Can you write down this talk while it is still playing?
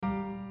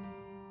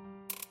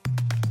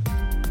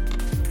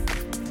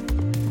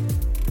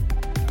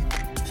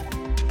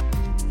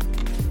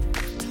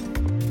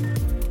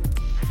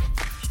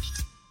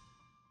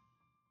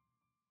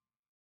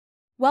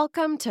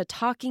Welcome to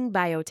Talking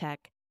Biotech,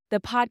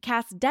 the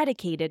podcast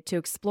dedicated to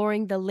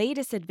exploring the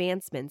latest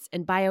advancements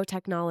in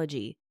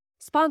biotechnology,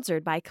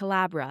 sponsored by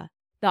Collabra,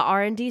 the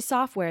R&D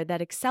software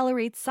that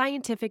accelerates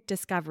scientific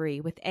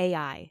discovery with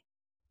AI.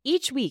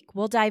 Each week,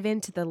 we'll dive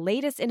into the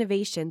latest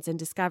innovations and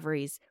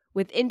discoveries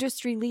with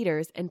industry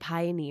leaders and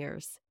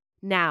pioneers.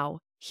 Now,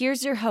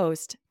 here's your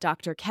host,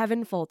 Dr.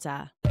 Kevin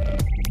Folta.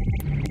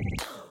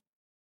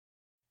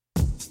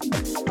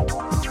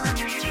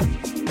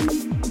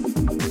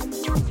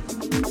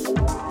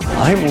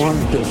 I want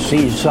to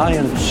see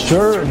science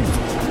serve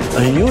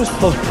a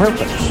useful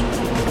purpose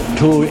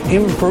to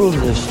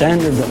improve the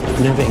standard of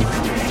living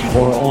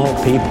for all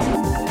people.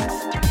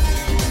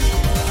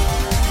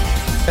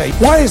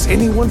 Why is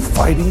anyone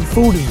fighting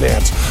food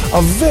advance?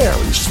 A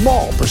very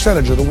small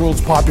percentage of the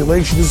world's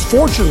population is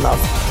fortunate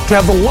enough to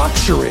have the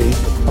luxury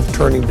of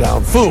turning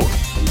down food.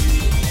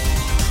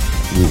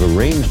 We've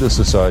arranged a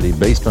society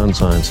based on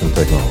science and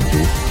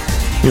technology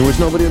in which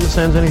nobody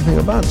understands anything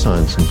about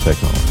science and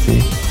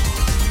technology.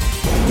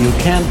 You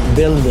can't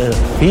build a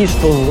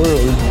peaceful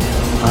world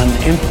on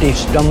empty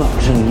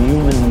stomachs and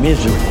human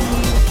misery.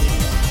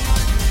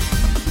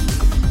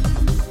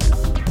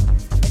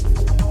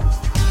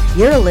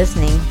 You're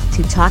listening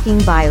to Talking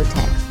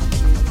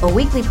Biotech, a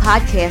weekly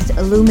podcast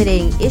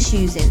illuminating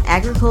issues in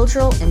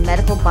agricultural and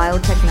medical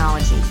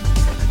biotechnology.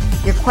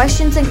 Your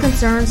questions and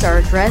concerns are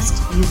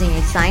addressed using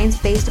a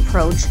science-based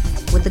approach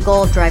with the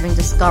goal of driving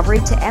discovery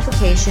to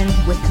application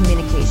with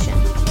communication.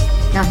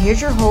 Now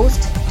here's your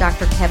host,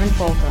 Dr. Kevin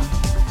Folta.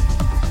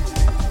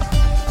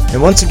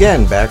 And once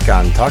again, back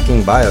on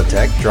Talking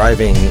Biotech,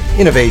 driving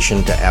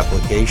innovation to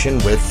application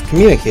with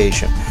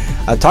communication.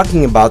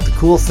 Talking about the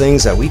cool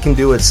things that we can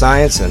do with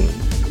science and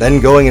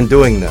then going and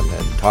doing them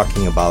and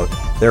talking about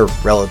their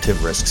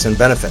relative risks and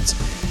benefits.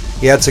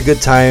 Yeah, it's a good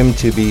time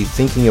to be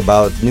thinking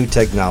about new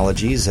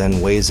technologies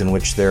and ways in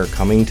which they're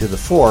coming to the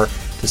fore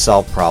to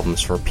solve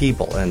problems for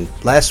people. And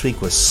last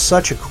week was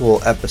such a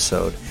cool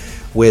episode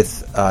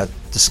with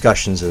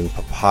discussions in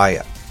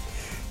papaya.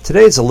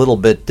 Today is a little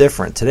bit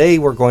different. Today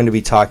we're going to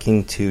be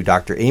talking to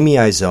Dr. Amy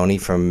Izzoni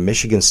from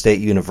Michigan State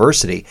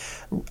University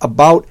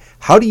about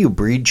how do you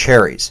breed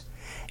cherries.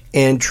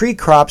 And tree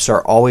crops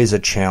are always a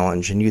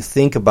challenge, and you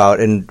think about,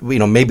 and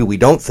maybe we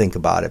don't think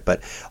about it,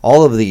 but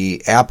all of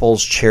the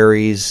apples,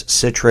 cherries,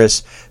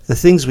 citrus, the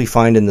things we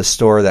find in the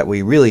store that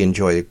we really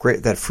enjoy,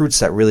 that fruits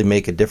that really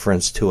make a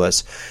difference to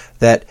us,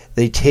 that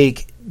they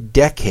take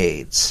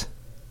decades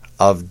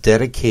of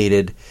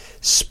dedicated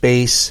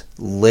space,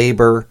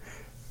 labor,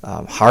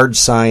 hard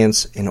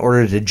science in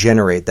order to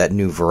generate that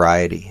new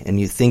variety. And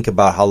you think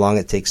about how long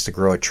it takes to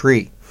grow a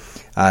tree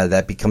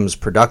that becomes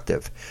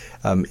productive.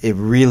 It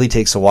really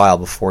takes a while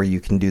before you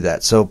can do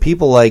that. So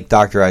people like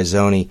Dr.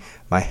 Izzoni,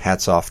 my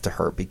hat's off to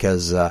her,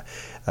 because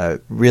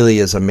really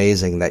is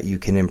amazing that you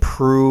can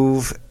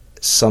improve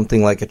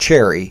something like a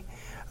cherry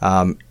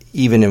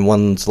even in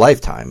one's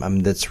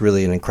lifetime. That's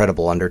really an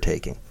incredible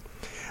undertaking.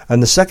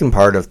 And the second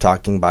part of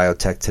Talking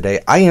Biotech today,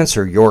 I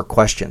answer your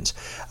questions.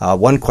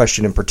 One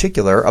question in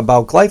particular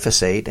about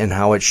glyphosate and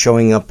how it's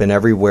showing up in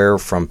everywhere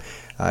from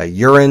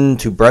urine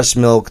to breast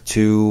milk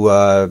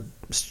to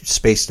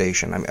space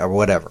station, or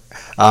whatever.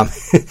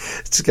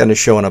 It's kind of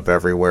showing up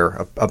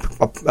everywhere,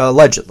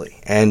 allegedly.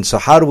 And so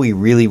how do we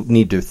really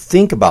need to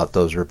think about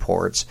those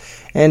reports?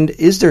 And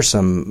is there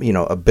some,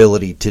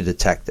 ability to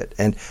detect it?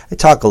 And I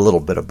talk a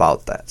little bit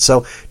about that.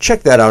 So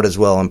check that out as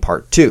well in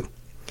part 2.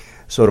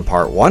 So to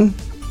part 1,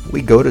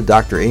 we go to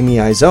Dr. Amy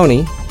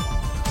Izzoni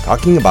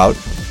talking about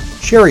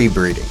cherry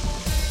breeding.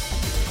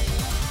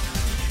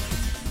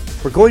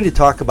 We're going to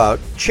talk about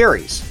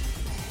cherries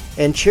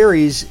and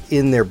cherries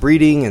in their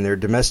breeding and their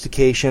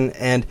domestication,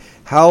 and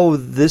how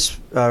this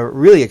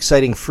really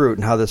exciting fruit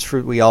and how this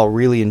fruit we all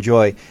really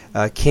enjoy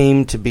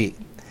came to be.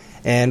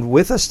 And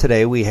with us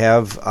today, we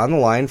have on the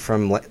line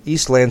from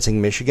East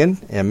Lansing, Michigan,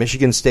 and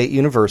Michigan State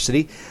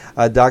University,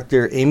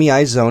 Dr. Amy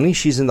Izzoni.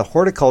 She's in the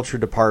horticulture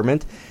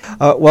department.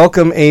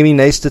 Welcome, Amy.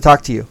 Nice to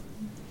talk to you.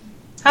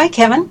 Hi,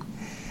 Kevin.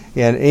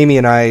 And Amy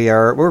and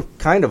we're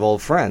kind of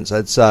old friends.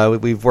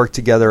 We've worked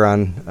together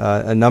on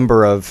a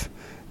number of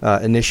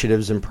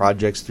initiatives and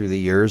projects through the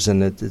years,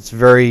 and it's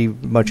very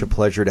much a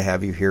pleasure to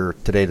have you here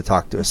today to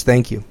talk to us.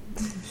 Thank you.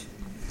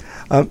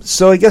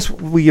 So I guess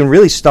we can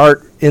really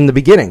start in the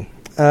beginning.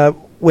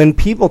 When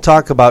people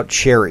talk about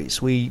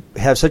cherries, we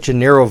have such a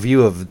narrow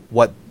view of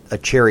what a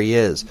cherry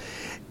is,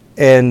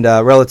 and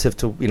relative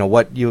to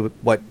what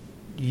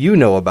you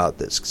know about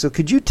this. So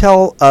could you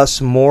tell us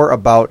more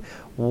about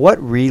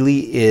what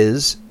really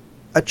is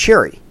a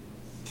cherry?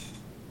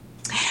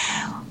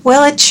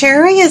 Well, a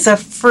cherry is a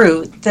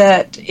fruit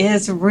that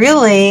is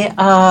really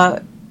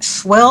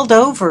swelled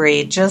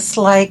ovary, just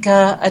like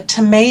a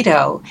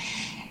tomato.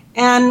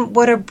 And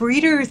what a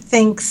breeder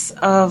thinks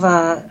of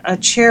a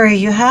cherry,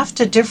 you have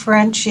to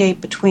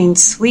differentiate between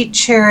sweet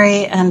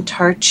cherry and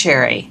tart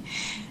cherry.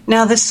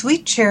 Now, the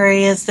sweet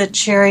cherry is the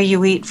cherry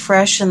you eat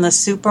fresh in the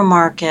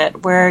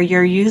supermarket, where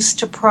you're used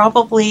to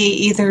probably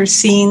either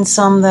seeing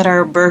some that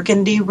are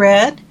burgundy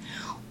red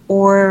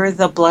or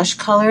the blush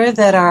color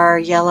that are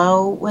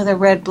yellow with a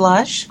red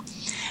blush,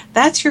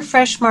 that's your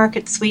fresh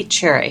market sweet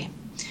cherry.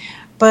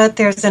 But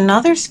there's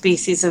another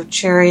species of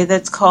cherry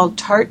that's called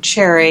tart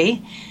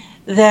cherry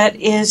that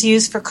is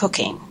used for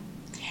cooking.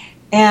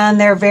 And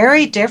they're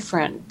very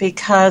different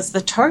because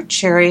the tart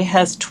cherry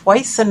has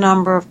twice the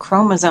number of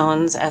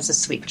chromosomes as a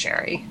sweet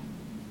cherry.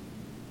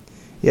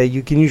 Yeah,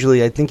 you can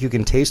usually, I think you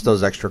can taste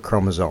those extra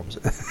chromosomes.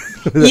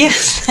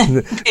 Yes,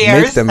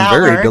 make them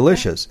very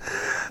delicious.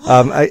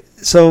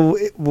 So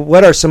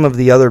what are some of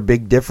the other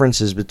big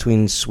differences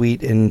between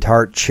sweet and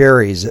tart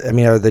cherries? I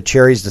mean, are the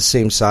cherries the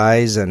same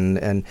size,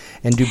 and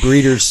do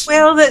breeders...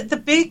 Well, the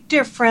big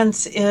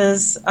difference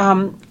is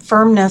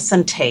firmness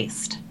and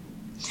taste.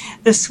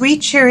 The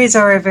sweet cherries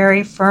are a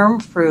very firm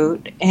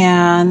fruit,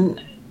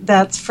 and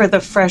that's for the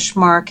fresh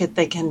market.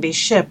 They can be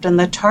shipped. And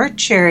the tart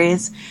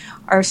cherries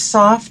are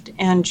soft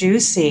and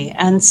juicy,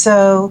 and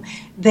so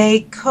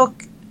they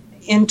cook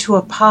into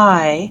a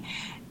pie,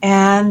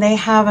 and they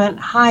have a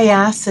high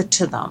acid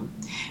to them.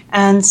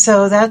 And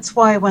so that's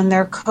why when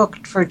they're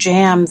cooked for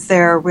jams,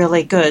 they're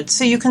really good.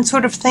 So you can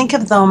sort of think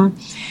of them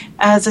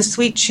as a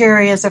sweet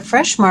cherry as a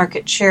fresh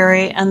market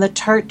cherry, and the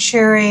tart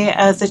cherry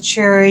as a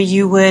cherry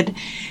you would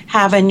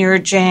have in your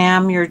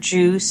jam, your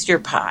juice, your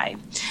pie.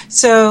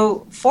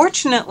 So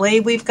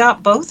fortunately, we've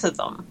got both of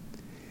them.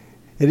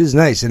 It is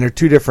nice, and they're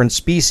two different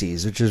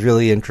species, which is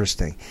really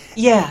interesting.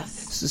 Yes.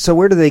 So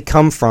where do they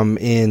come from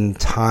in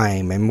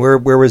time, and where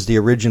was the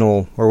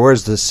original, or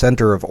where's the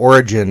center of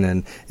origin,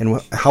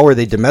 and how are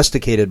they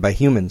domesticated by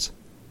humans?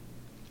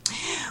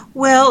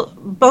 Well,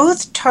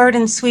 both tart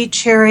and sweet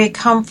cherry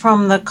come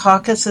from the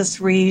Caucasus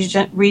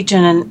region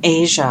in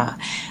Asia.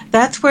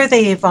 That's where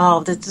they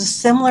evolved. It's a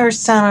similar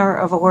center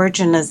of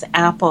origin as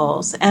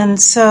apples.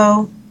 And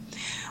so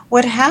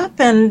what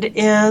happened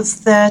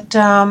is that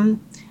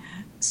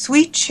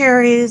sweet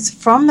cherries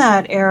from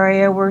that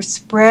area were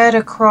spread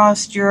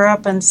across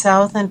Europe and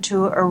south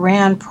into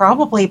Iran,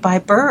 probably by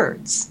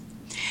birds.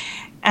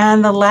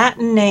 And the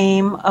Latin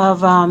name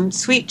of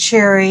sweet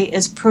cherry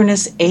is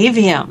Prunus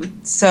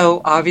avium,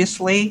 so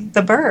obviously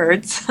the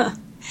birds.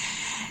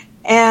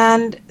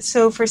 And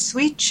so for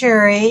sweet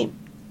cherry,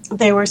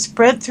 they were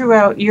spread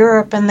throughout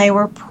Europe, and they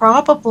were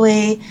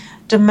probably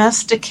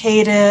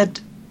domesticated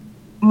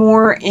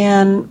more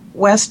in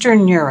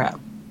Western Europe.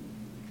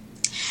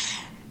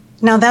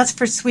 Now that's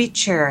for sweet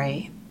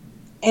cherry.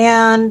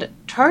 And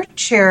tart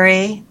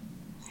cherry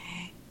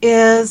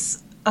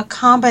is a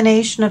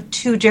combination of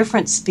two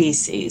different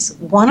species.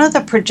 One of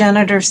the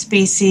progenitor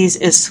species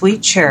is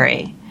sweet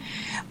cherry,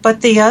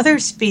 but the other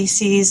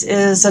species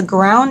is a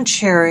ground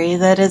cherry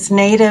that is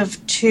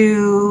native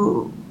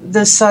to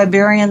the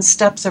Siberian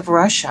steppes of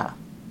Russia.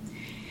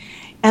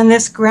 And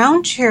this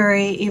ground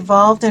cherry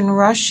evolved in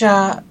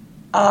Russia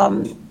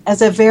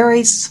as a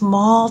very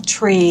small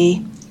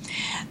tree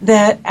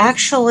that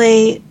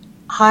actually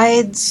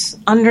hides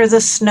under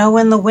the snow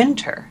in the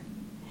winter.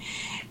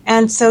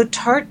 And so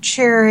tart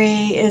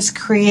cherry is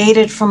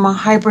created from a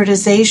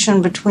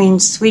hybridization between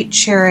sweet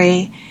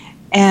cherry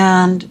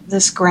and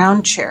this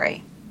ground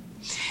cherry.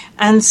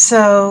 And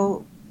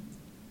so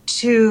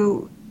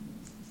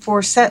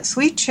for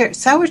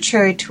sour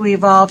cherry to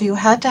evolve, you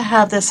had to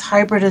have this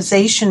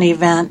hybridization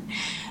event,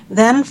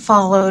 then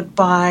followed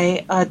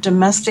by a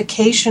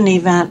domestication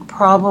event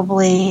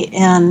probably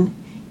in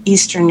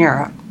Eastern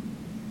Europe.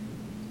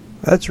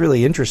 That's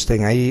really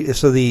interesting.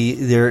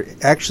 There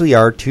actually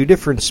are two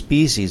different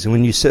species, and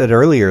when you said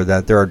earlier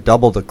that there are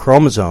double the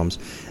chromosomes,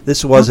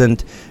 this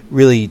wasn't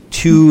really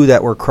two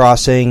that were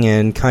crossing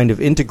and kind of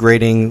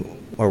integrating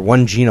or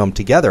one genome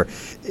together.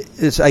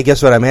 I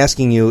guess what I'm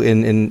asking you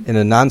in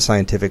a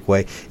non-scientific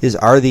way is,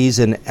 are these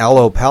an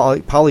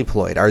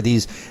allopolyploid? Are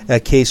these a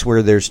case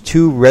where there's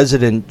two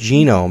resident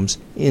genomes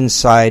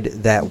inside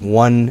that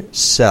one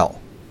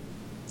cell?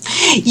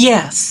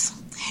 Yes.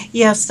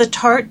 Yes, the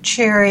tart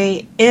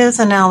cherry is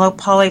an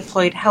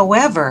allopolyploid.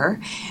 However,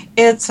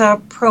 it's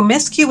a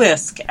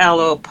promiscuous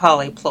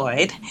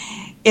allopolyploid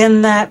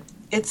in that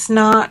it's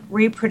not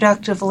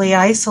reproductively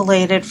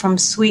isolated from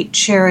sweet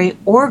cherry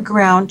or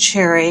ground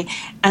cherry,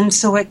 and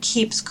so it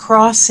keeps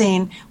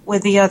crossing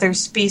with the other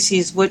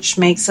species, which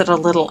makes it a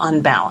little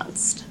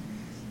unbalanced.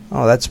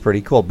 Oh, that's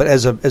pretty cool. But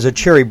as a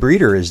cherry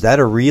breeder, is that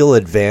a real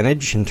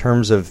advantage in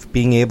terms of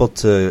being able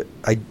to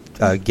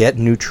get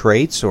new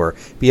traits or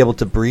be able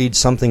to breed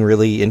something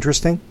really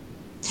interesting?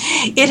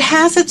 It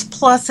has its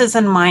pluses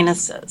and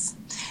minuses.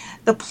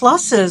 The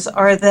pluses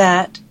are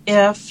that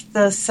if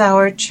the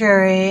sour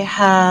cherry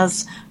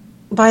has,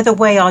 by the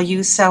way, I'll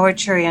use sour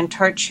cherry and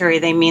tart cherry,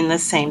 they mean the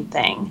same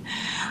thing.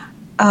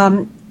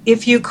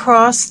 If you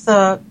cross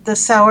the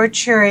sour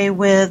cherry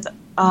with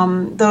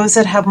those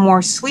that have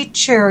more sweet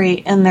cherry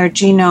in their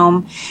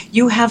genome,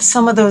 you have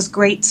some of those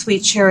great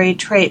sweet cherry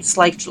traits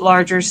like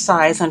larger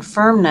size and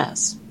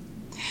firmness.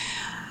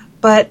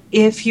 But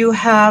if you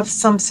have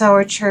some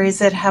sour cherries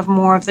that have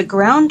more of the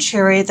ground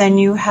cherry, then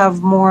you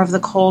have more of the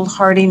cold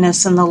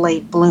hardiness and the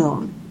late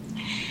bloom.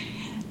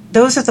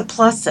 Those are the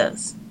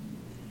pluses.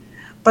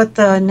 But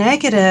the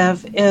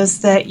negative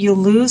is that you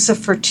lose the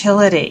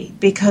fertility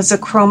because the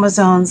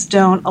chromosomes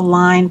don't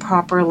align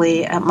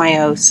properly at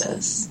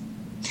meiosis.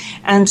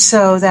 And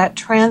so that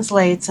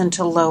translates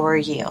into lower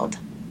yield.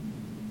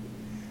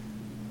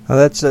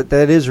 Well,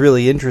 that is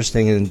really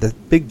interesting, and the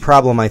big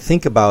problem I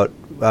think about,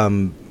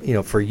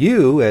 for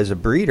you as a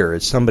breeder,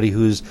 as somebody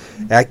who's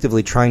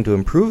actively trying to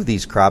improve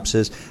these crops,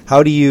 is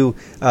how do you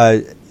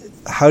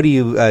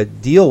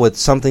deal with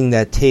something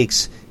that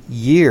takes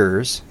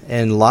years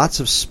and lots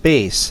of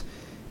space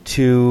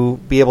to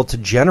be able to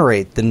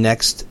generate the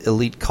next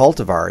elite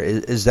cultivar?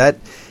 Is that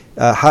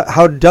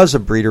how does a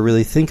breeder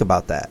really think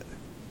about that?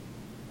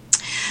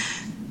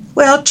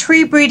 Well,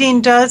 tree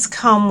breeding does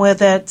come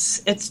with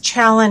its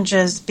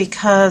challenges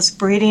because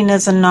breeding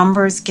is a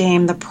numbers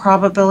game. The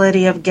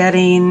probability of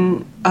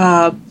getting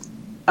a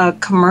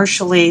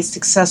commercially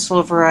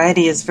successful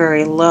variety is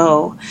very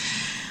low.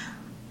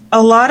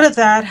 A lot of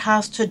that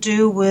has to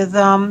do with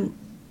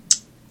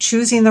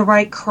choosing the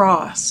right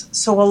cross.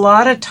 So a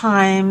lot of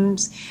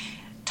times,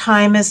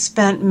 time is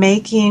spent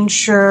making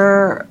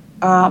sure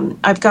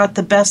I've got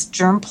the best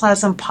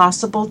germplasm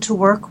possible to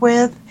work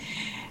with,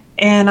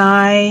 and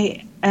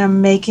I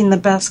am making the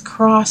best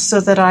cross so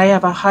that I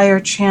have a higher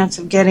chance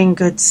of getting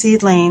good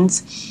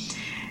seedlings.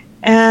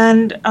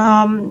 And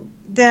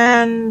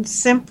then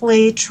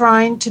simply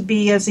trying to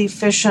be as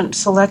efficient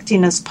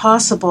selecting as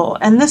possible.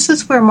 And this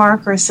is where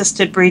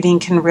marker-assisted breeding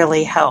can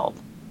really help.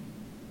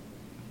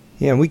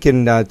 Yeah, and we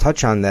can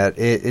touch on that.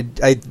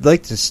 I'd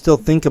like to still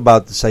think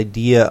about this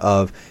idea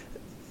of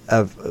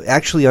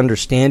actually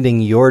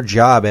understanding your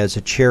job as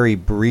a cherry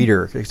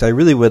breeder, because I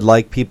really would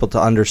like people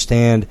to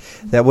understand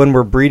that when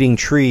we're breeding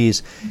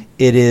trees,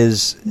 it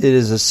is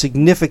a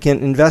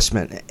significant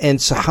investment.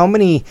 And so how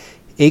many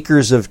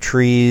acres of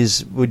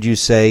trees would you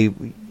say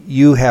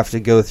you have to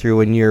go through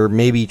when you're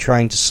maybe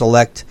trying to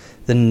select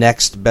the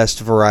next best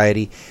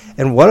variety?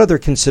 And what other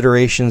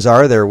considerations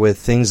are there with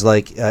things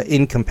like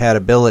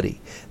incompatibility,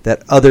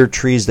 that other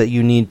trees that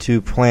you need to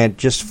plant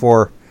just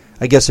for,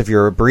 I guess if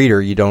you're a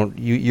breeder,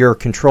 you're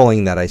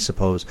controlling that, I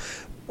suppose.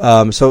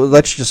 So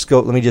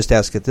let me just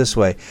ask it this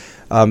way.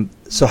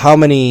 So how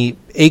many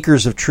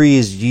acres of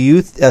trees do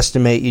you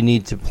estimate you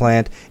need to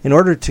plant in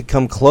order to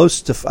come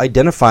close to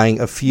identifying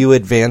a few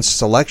advanced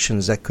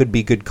selections that could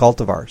be good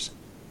cultivars?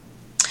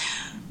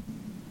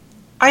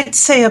 I'd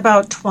say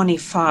about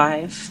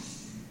 25.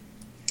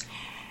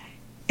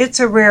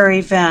 It's a rare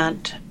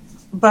event,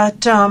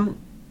 but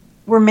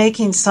we're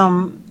making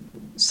some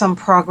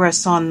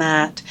progress on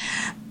that.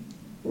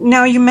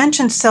 Now, you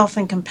mentioned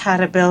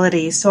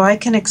self-incompatibility, so I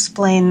can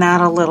explain that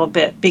a little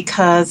bit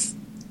because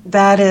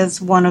that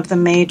is one of the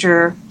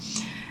major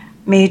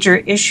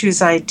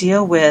issues I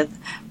deal with.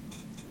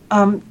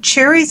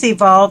 Cherries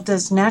evolved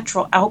as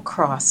natural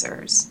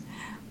outcrossers,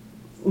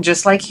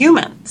 just like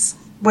humans,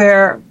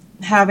 where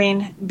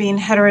being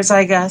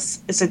heterozygous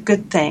is a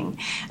good thing.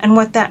 And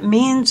what that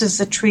means is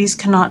the trees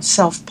cannot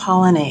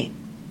self-pollinate.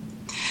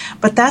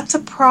 But that's a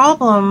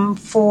problem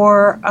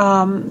for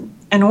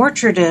an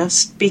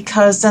orchardist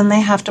because then they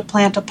have to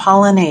plant a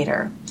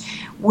pollinator,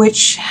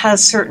 which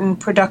has certain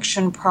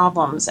production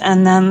problems.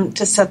 And then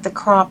to set the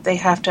crop, they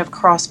have to have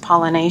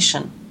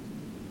cross-pollination.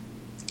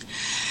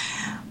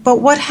 But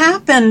what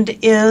happened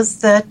is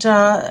that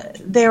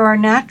there are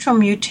natural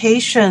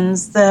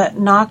mutations that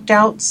knocked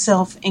out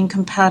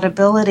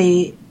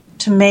self-incompatibility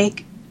to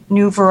make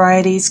new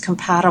varieties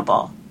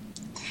compatible.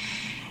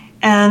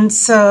 And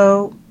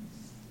so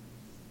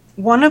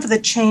one of the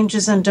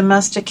changes in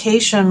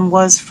domestication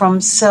was from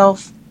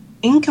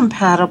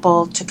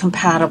self-incompatible to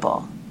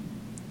compatible.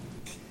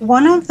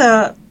 One of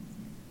the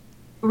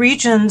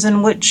regions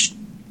in which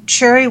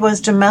cherry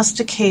was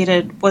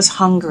domesticated was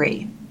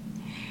Hungary.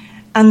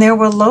 And there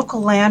were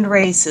local land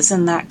races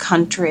in that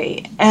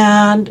country.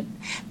 And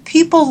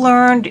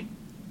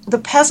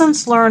the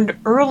peasants learned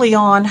early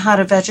on how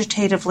to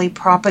vegetatively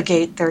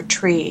propagate their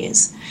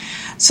trees.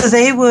 So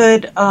they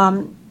would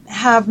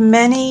have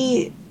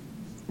many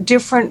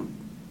different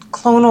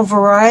clonal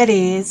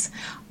varieties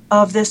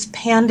of this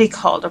Pandy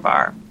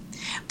cultivar.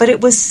 But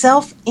it was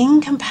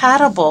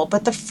self-incompatible,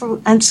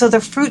 so the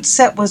fruit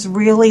set was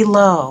really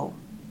low.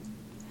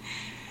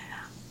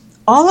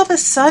 All of a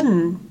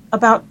sudden,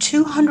 about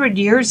 200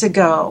 years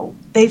ago,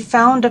 they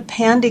found a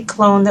Pandy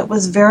clone that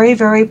was very,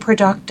 very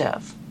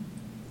productive.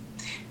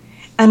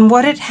 And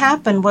what had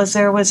happened was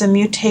there was a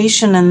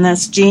mutation in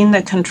this gene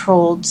that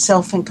controlled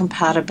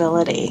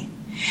self-incompatibility.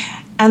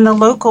 And the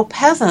local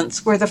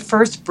peasants were the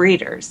first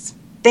breeders.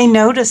 They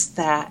noticed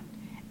that,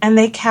 and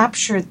they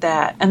captured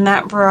that, and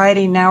that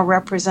variety now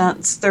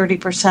represents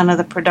 30% of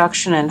the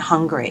production in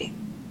Hungary.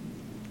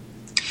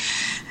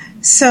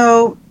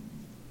 So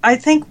I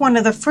think one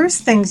of the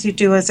first things you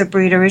do as a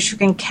breeder is you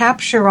can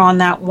capture on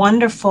that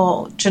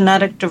wonderful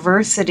genetic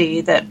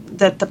diversity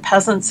that the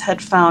peasants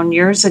had found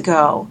years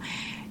ago.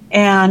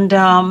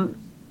 And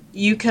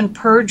you can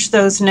purge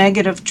those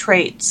negative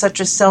traits, such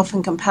as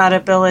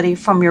self-incompatibility,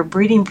 from your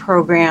breeding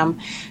program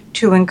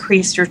to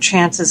increase your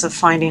chances of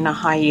finding a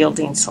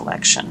high-yielding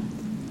selection.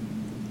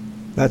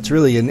 That's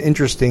really an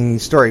interesting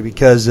story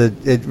because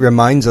it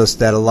reminds us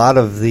that a lot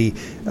of the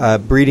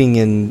breeding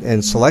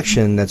and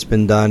selection that's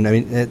been done. I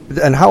mean,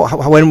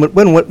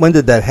 and when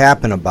did that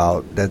happen?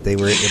 About that they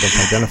were able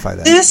to identify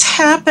that. This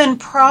happened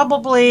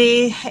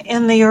probably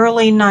in the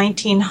early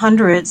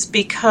 1900s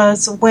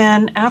because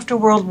after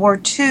World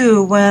War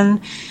II, when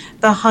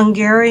the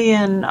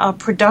Hungarian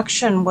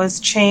production was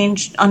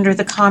changed under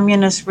the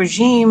communist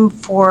regime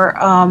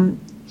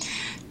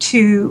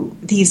to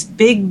these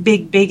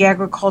big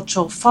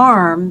agricultural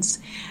farms,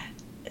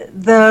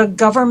 the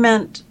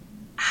government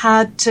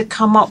had to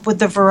come up with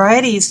the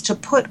varieties to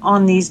put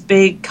on these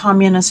big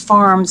communist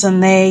farms,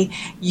 and they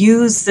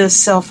used this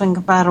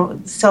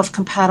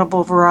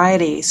self-compatible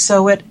variety.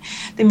 So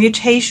the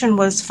mutation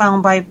was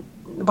found by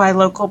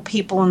local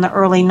people in the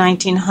early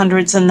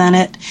 1900s, and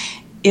then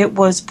it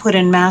was put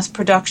in mass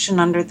production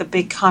under the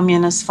big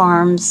communist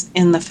farms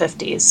in the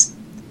 50s.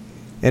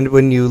 And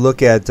when you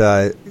look at,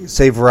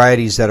 say,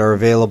 varieties that are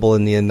available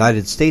in the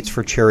United States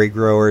for cherry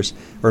growers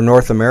or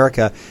North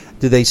America,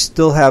 do they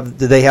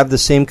have the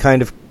same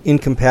kind of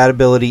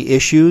incompatibility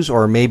issues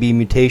or maybe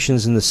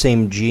mutations in the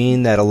same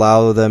gene that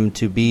allow them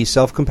to be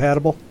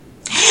self-compatible?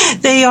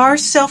 They are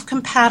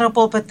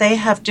self-compatible, but they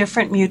have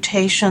different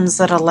mutations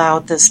that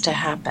allowed this to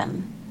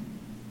happen.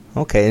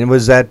 Okay, and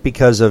was that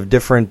because of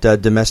different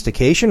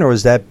domestication, or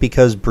was that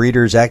because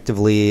breeders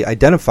actively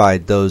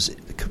identified those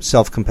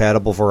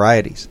self-compatible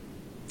varieties?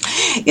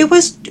 It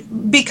was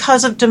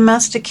because of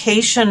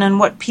domestication, and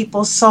what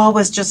people saw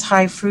was just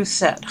high fruit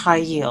set, high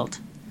yield.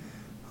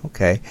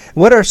 Okay.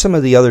 What are some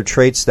of the other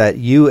traits that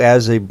you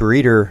as a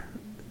breeder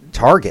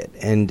target,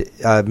 and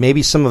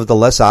maybe some of the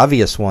less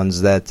obvious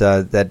ones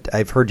that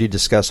I've heard you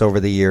discuss over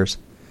the years?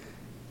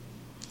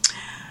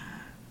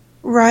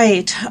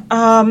 Right.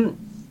 A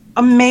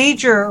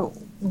major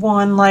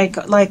one,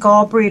 like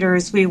all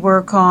breeders, we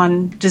work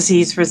on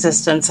disease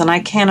resistance, and I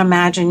can't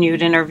imagine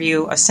you'd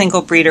interview a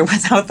single breeder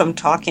without them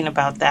talking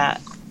about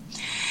that.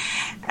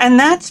 And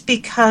that's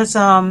because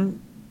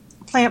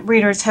plant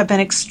breeders have been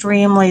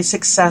extremely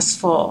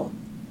successful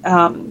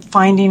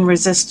finding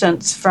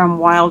resistance from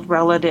wild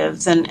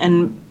relatives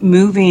and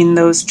moving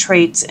those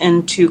traits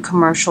into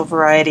commercial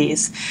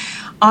varieties.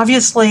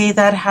 Obviously,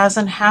 that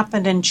hasn't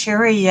happened in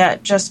cherry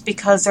yet just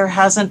because there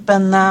hasn't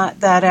been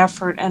that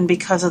effort and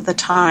because of the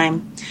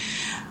time.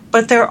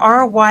 But there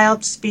are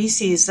wild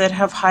species that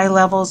have high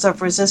levels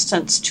of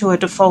resistance to a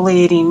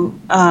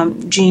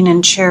defoliating gene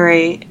in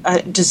cherry,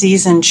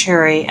 disease in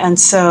cherry, and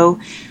so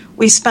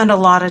we spend a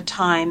lot of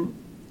time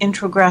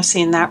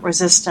introgressing that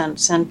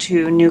resistance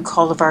into new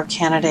cultivar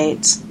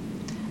candidates.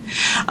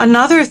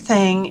 Another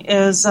thing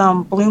is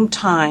bloom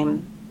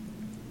time.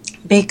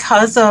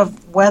 Because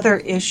of weather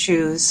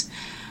issues,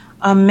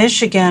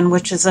 Michigan,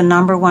 which is the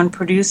number one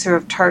producer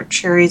of tart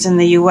cherries in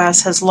the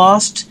U.S., has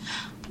lost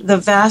the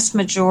vast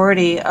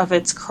majority of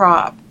its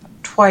crop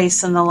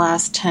twice in the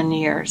last 10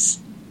 years.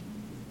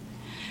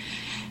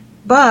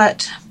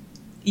 But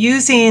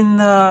using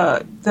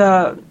the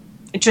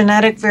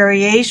genetic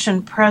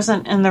variation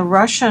present in the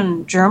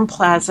Russian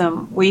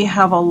germplasm, we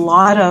have a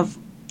lot of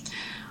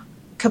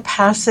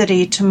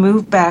capacity to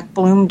move back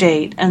bloom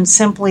date and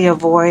simply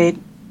avoid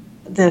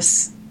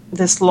this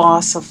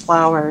loss of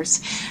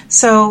flowers.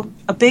 So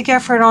a big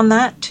effort on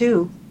that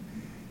too.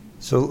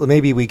 So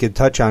maybe we could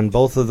touch on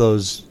both of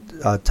those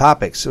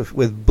topics.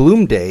 With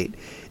bloom date,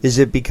 is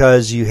it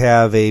because you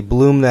have a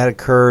bloom that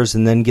occurs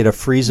and then get a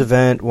freeze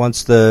event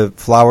once the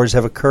flowers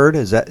have occurred?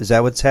 Is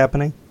that what's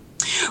happening?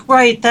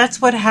 Right, that's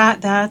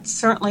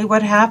certainly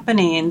what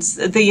happens.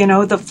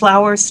 The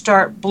flowers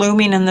start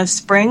blooming in the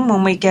spring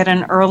when we get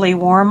an early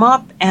warm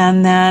up,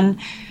 and then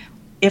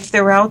if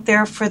they're out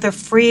there for the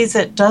freeze,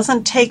 it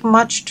doesn't take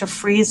much to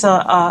freeze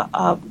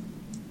a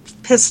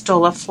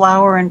pistil, a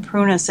flower in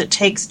prunus. It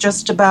takes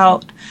just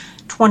about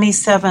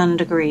 27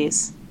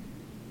 degrees.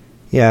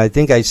 Yeah, I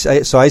think I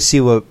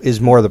see what is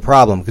more the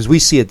problem, because we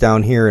see it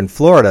down here in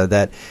Florida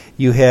that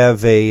you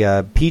have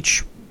a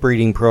peach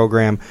breeding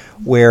program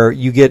where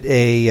you get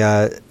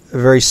a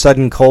very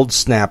sudden cold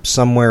snap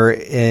somewhere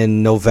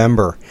in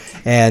November,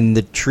 and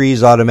the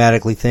trees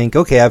automatically think,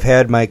 okay, I've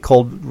had my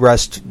cold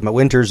rest, my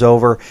winter's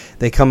over.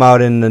 They come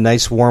out in a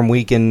nice warm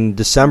week in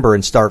December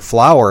and start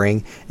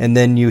flowering, and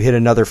then you hit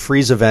another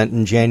freeze event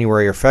in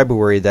January or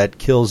February that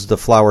kills the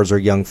flowers or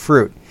young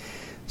fruit.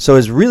 So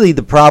is really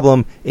the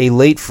problem a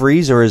late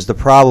freeze, or is the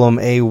problem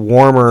a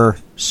warmer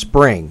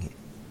spring?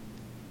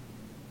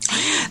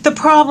 The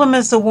problem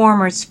is the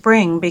warmer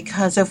spring,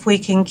 because if we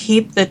can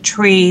keep the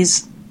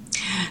trees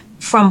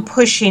from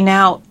pushing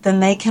out,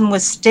 then they can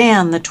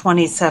withstand the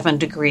 27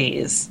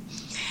 degrees.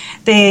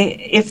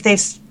 If they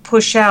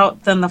push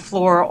out, then the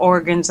floral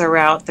organs are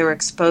out, they're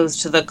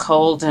exposed to the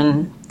cold,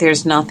 and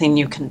there's nothing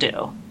you can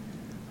do.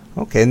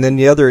 Okay, and then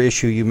the other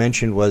issue you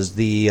mentioned was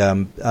the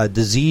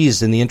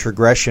disease and the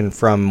introgression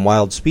from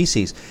wild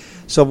species.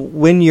 So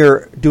when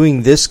you're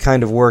doing this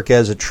kind of work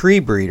as a tree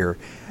breeder,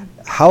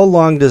 how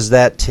long does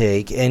that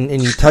take?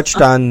 And you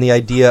touched on the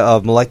idea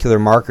of molecular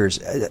markers.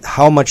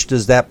 How much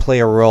does that play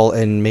a role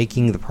in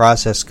making the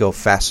process go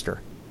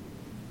faster?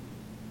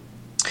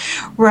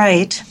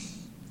 Right.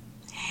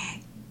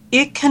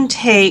 It can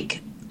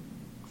take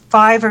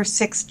 5 or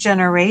 6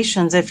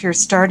 generations if you're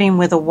starting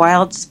with a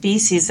wild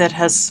species that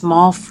has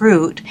small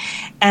fruit,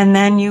 and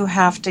then you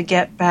have to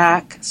get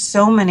back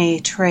so many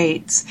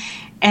traits.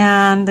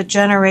 And the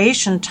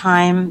generation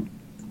time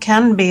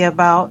can be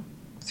about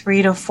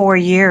 3 to 4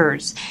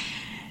 years.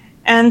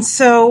 And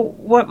so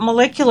what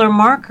molecular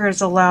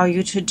markers allow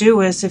you to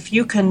do is if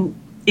you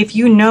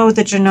know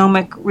the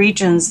genomic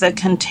regions that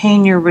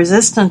contain your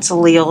resistance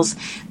alleles,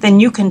 then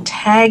you can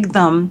tag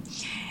them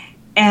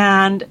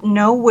and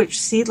know which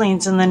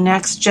seedlings in the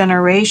next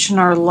generation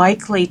are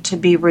likely to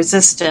be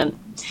resistant.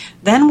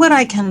 Then what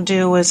I can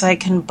do is I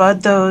can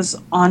bud those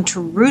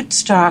onto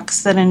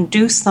rootstocks that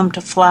induce them to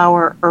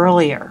flower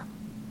earlier.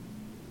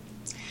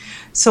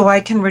 So I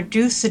can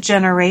reduce the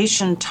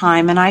generation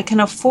time, and I can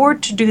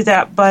afford to do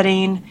that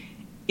budding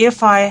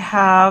if I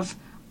have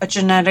a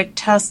genetic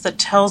test that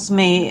tells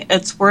me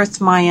it's worth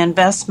my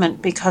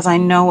investment because I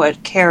know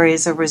it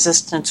carries a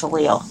resistant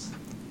allele.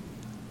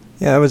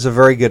 Yeah, that was a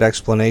very good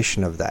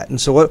explanation of that.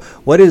 And so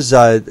what is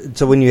so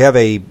when you have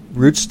a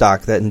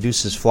rootstock that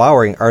induces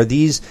flowering, are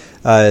these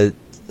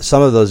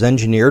some of those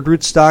engineered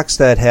rootstocks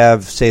that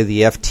have, say,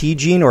 the FT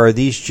gene, or are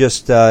these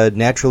just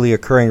naturally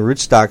occurring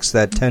rootstocks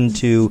that tend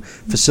to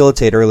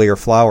facilitate earlier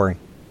flowering?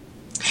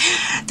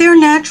 They're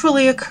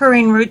naturally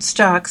occurring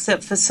rootstocks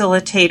that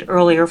facilitate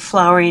earlier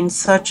flowering,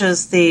 such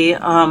as the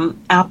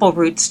apple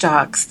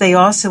rootstocks. They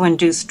also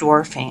induce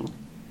dwarfing.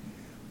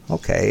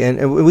 Okay,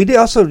 and we did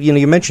also,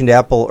 you mentioned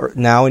apple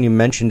now, and you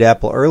mentioned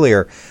apple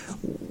earlier.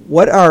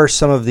 What are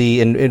some of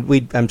the,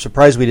 I'm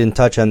surprised we didn't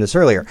touch on this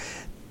earlier.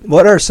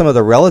 What are some of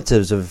the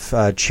relatives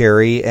of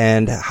cherry,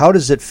 and how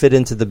does it fit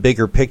into the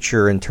bigger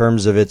picture in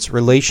terms of its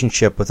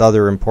relationship with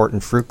other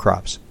important fruit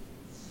crops?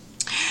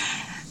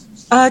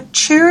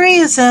 Cherry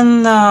is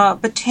in the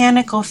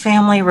botanical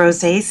family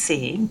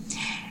Rosaceae,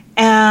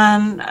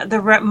 and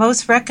the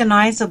most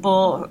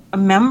recognizable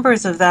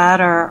members of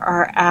that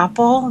are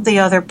apple, the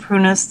other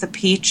prunus, the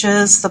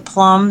peaches, the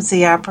plums,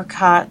 the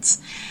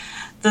apricots,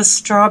 the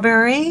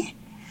strawberry,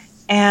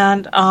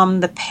 and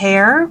the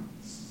pear.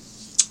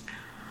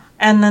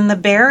 And then the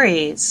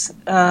berries,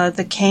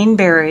 the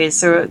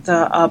caneberries, or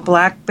the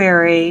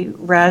blackberry,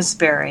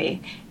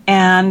 raspberry.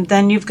 And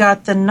then you've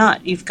got the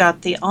nut, you've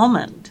got the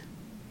almond.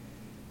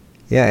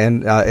 Yeah,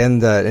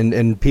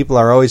 and people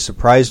are always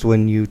surprised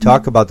when you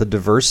talk about the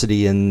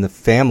diversity in the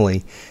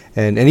family,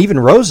 and even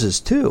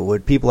roses too,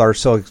 what people are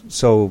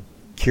so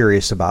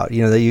curious about.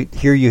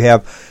 Here you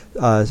have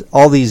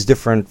all these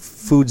different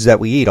foods that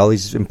we eat, all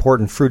these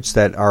important fruits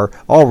that are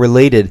all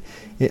related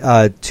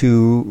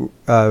to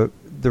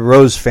the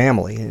rose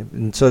family,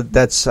 and so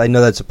I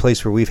know that's a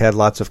place where we've had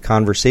lots of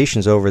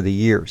conversations over the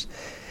years.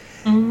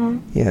 Mm-hmm.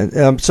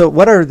 Yeah. So,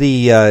 what are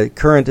the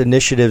current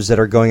initiatives that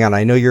are going on?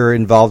 I know you're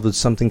involved with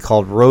something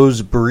called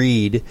Rose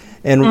Breed,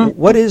 and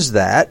what is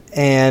that?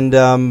 And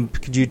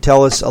could you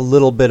tell us a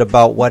little bit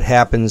about what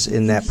happens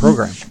in that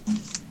program?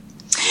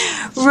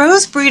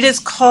 Rose Breed is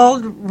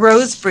called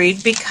Rose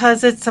Breed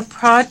because it's a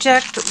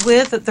project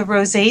with the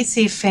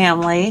Rosaceae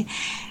family,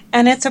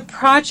 and it's a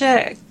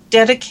project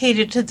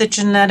dedicated to the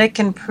genetic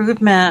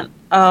improvement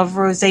of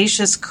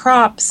rosaceous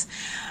crops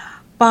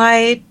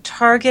by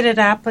targeted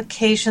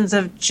applications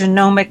of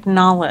genomic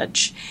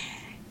knowledge.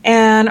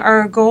 And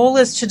our goal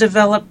is to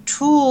develop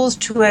tools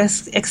to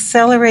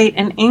accelerate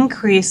and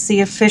increase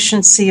the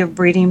efficiency of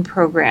breeding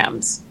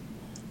programs.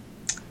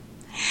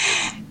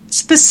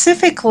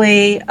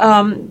 Specifically,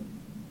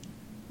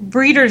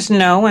 breeders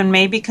know, and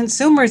maybe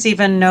consumers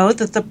even know,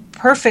 that the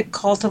perfect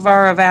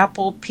cultivar of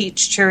apple,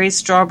 peach, cherry,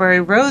 strawberry,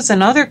 rose,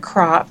 and other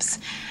crops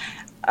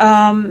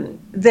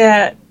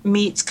that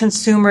meets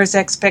consumers'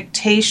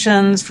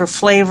 expectations for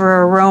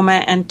flavor,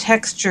 aroma, and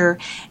texture,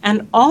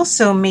 and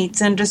also meets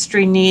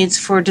industry needs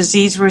for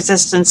disease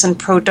resistance and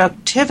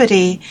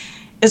productivity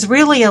is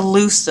really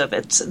elusive.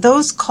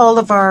 Those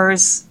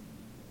cultivars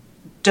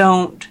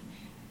don't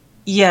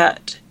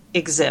yet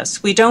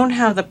exist. We don't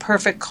have the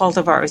perfect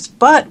cultivars,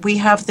 but we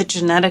have the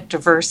genetic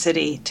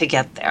diversity to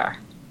get there.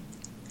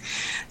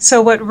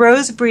 So what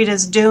Rose Breed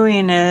is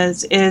doing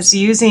is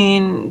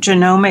using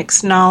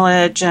genomics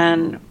knowledge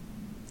and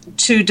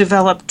to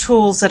develop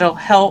tools that'll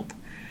help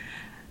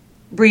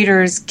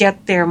breeders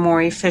get there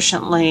more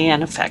efficiently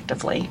and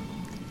effectively.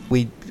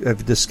 We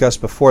have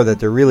discussed before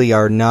that there really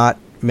are not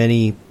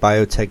many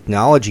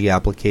biotechnology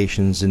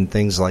applications in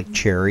things like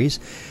cherries.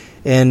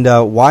 And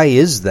why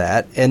is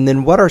that? And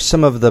then what are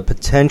some of the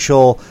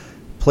potential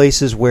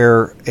places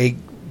where a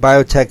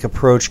biotech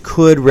approach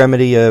could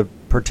remedy a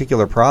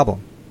particular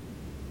problem?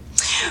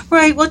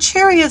 Right. Well,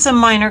 cherry is a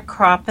minor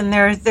crop, and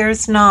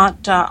there's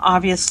not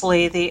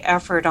obviously the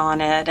effort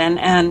on it,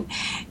 and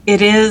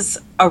it is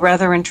a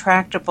rather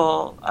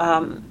intractable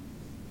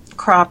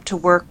crop to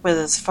work with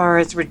as far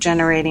as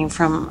regenerating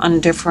from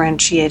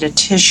undifferentiated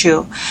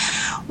tissue.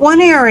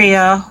 One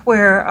area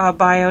where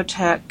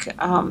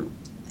biotech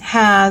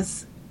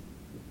has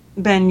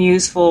been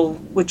useful,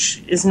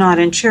 which is not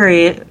in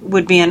cherry,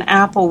 would be in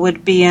apple,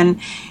 would be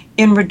in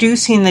in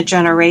reducing the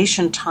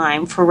generation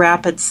time for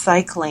rapid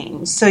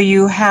cycling. So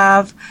you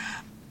have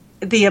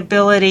the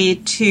ability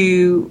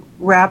to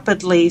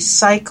rapidly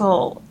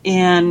cycle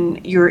in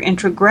your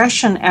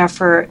introgression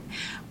effort,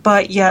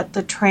 but yet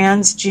the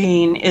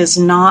transgene is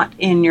not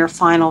in your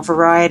final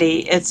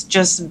variety. It's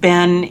just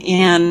been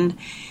in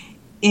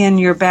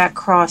your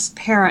backcross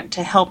parent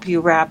to help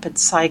you rapid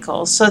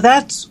cycle. So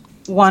that's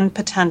one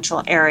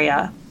potential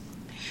area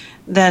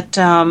that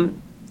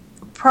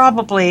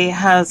probably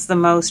has the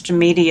most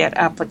immediate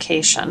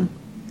application.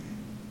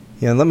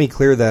 Yeah, let me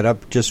clear that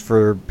up just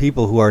for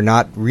people who are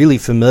not really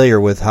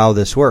familiar with how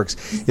this works.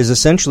 Is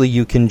essentially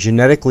you can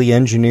genetically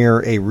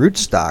engineer a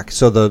rootstock,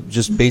 so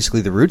just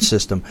basically the root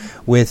system,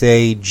 with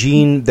a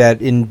gene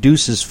that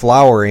induces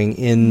flowering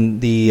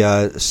in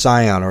the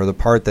scion, or the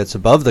part that's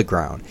above the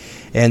ground.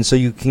 And so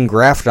you can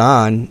graft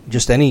on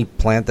just any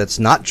plant that's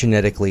not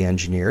genetically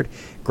engineered,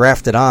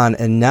 graft it on,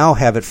 and now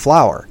have it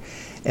flower.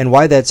 And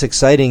why that's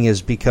exciting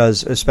is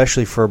because,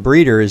 especially for a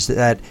breeder, is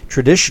that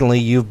traditionally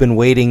you've been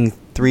waiting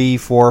 3,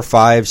 4,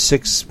 5,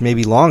 6,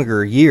 maybe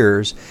longer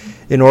years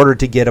in order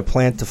to get a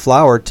plant to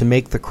flower to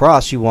make the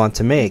cross you want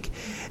to make.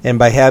 And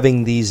by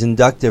having these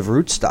inductive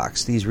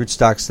rootstocks,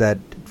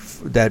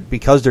 that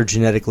because they're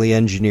genetically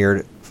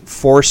engineered,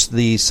 force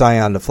the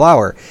scion to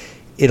flower,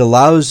 it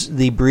allows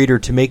the breeder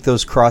to make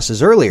those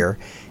crosses earlier,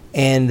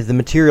 and the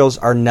materials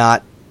are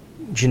not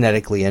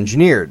genetically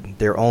engineered.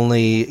 They're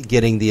only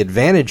getting the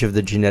advantage of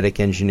the genetic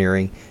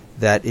engineering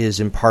that is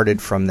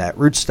imparted from that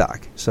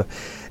rootstock. So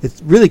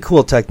it's really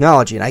cool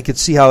technology, and I could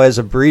see how as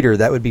a breeder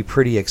that would be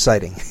pretty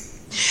exciting.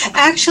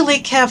 Actually,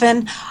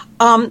 Kevin,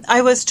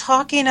 I was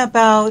talking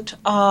about,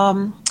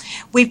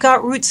 we've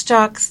got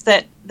rootstocks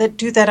that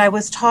do that. I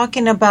was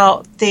talking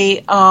about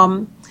the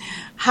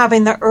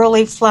having the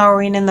early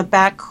flowering in the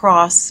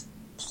backcross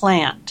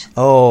plant.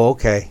 Oh,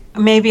 okay.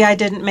 Maybe I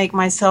didn't make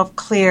myself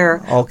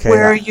clear. Okay.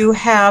 Where you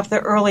have the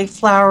early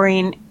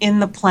flowering in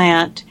the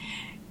plant,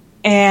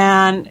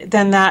 and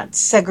then that's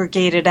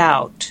segregated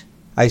out.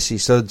 I see.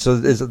 So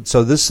this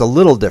is a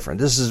little different.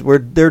 This is where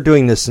they're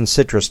doing this in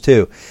citrus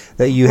too.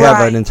 That you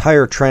have an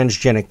entire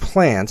transgenic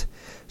plant.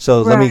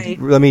 So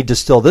let me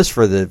distill this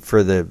for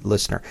the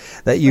listener.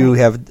 That you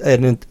have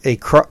a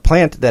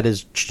plant that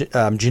is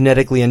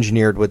genetically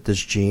engineered with this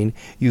gene.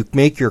 You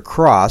make your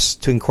cross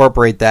to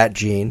incorporate that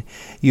gene.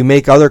 You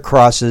make other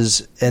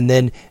crosses and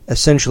then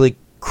essentially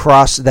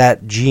cross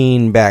that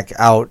gene back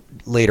out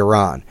later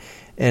on,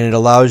 and it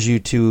allows you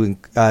to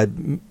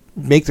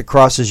make the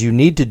crosses you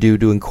need to do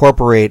to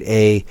incorporate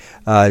a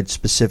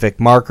specific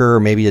marker,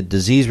 or maybe a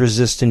disease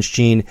resistance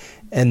gene,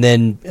 and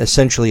then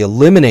essentially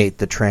eliminate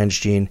the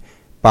transgene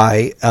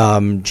by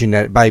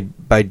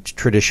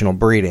traditional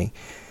breeding.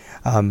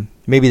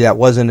 Maybe that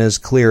wasn't as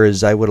clear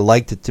as I would have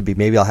liked it to be.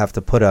 Maybe I'll have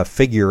to put a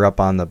figure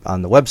up on the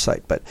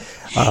website. But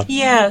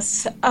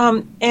yes,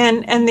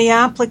 and the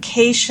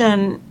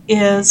application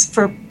is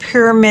for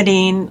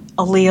pyramiding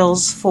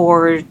alleles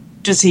for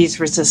disease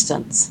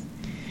resistance.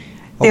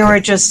 There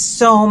are just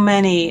so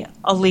many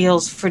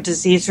alleles for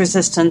disease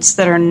resistance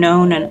that are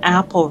known in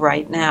apple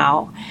right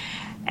now.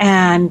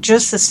 And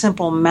just the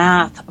simple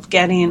math of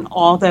getting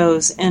all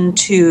those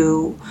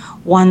into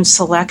one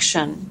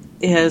selection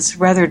is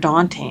rather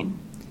daunting.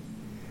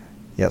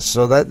 Yes,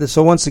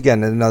 so once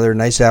again, another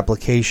nice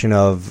application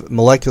of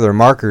molecular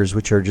markers,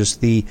 which are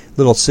just the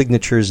little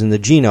signatures in the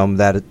genome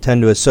that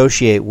tend to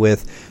associate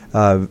with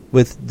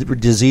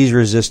disease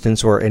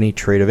resistance or any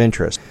trait of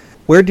interest.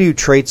 Where do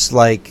traits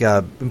like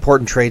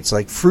important traits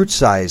like fruit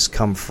size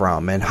come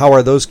from, and how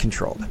are those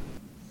controlled?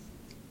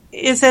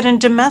 Is that in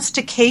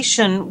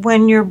domestication,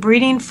 when you're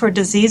breeding for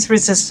disease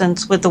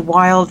resistance with the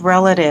wild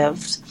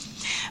relatives,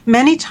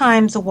 many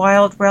times the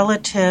wild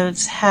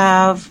relatives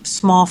have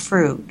small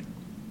fruit.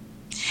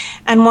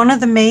 And one of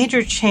the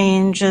major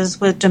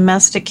changes with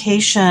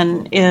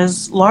domestication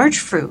is large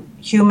fruit.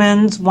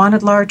 Humans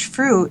wanted large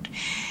fruit.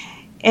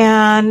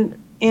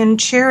 And in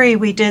cherry,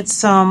 we did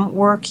some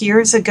work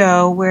years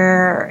ago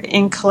where,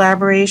 in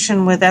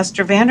collaboration with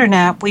Esther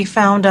Vandernap, we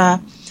found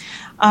a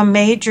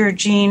major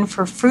gene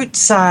for fruit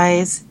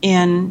size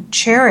in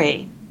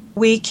cherry.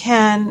 We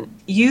can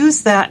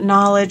use that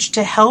knowledge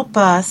to help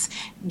us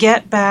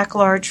get back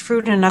large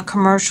fruit in a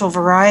commercial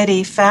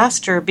variety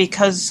faster,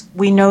 because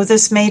we know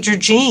this major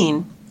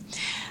gene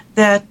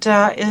that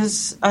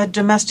is a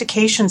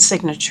domestication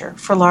signature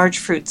for large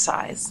fruit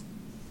size.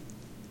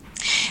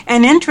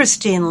 And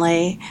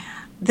interestingly,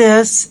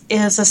 this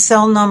is a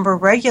cell number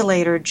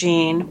regulator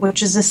gene,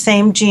 which is the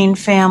same gene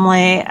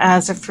family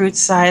as a fruit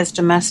size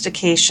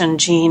domestication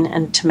gene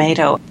in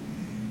tomato.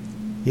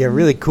 Yeah,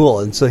 really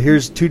cool. And so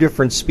here's two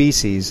different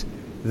species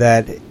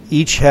that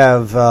each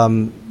have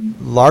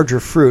larger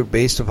fruit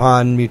based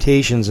upon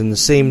mutations in the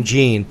same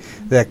gene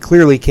that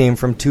clearly came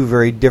from two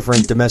very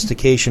different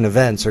domestication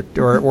events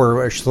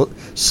or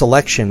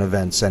selection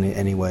events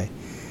anyway.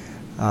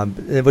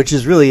 which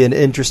is really an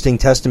interesting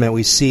testament.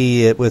 We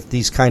see it with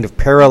these kind of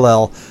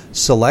parallel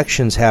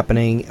selections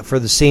happening for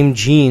the same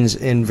genes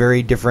in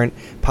very different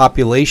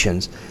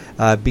populations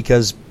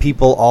because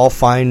people all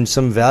find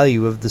some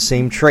value of the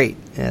same trait.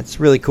 And it's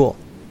really cool.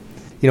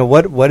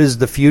 What is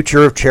the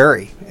future of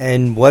cherry,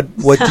 and what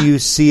do you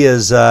see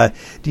as?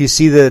 Do you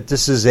see that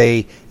this is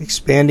a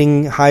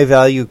expanding high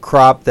value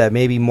crop that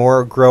maybe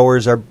more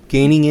growers are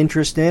gaining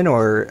interest in,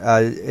 or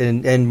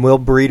and will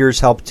breeders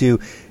help to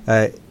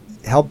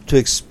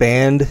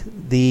expand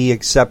the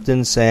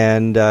acceptance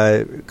and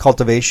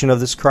cultivation of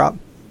this crop?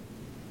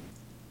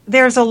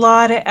 There's a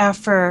lot of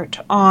effort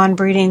on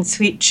breeding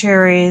sweet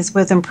cherries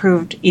with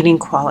improved eating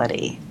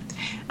quality.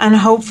 And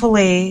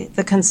hopefully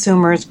the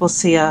consumers will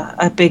see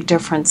a big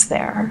difference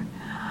there.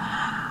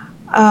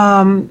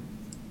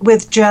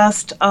 With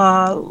just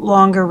a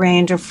longer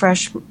range of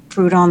fresh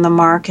fruit on the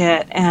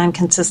market and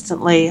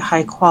consistently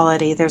high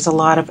quality, there's a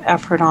lot of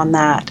effort on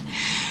that.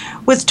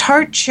 With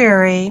tart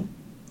cherry,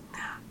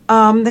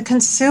 the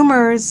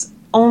consumers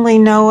only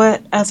know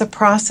it as a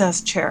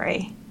processed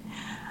cherry.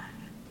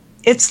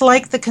 It's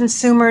like the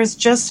consumers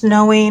just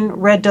knowing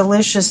Red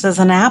Delicious as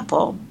an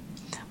apple,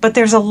 but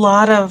there's a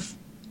lot of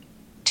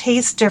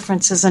taste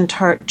differences in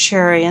tart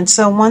cherry. And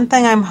so one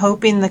thing I'm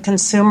hoping the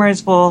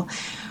consumers will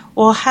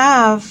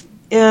have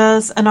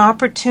is an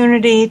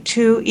opportunity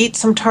to eat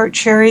some tart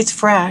cherries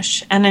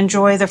fresh and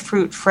enjoy the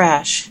fruit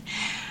fresh.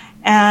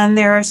 And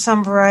there are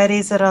some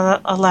varieties that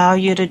allow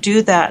you to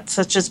do that,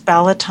 such as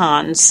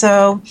Balaton.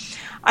 So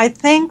I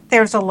think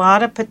there's a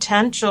lot of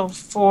potential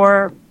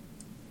for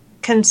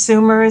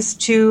consumers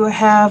to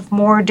have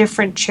more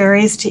different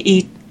cherries to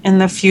eat in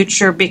the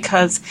future,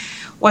 because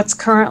what's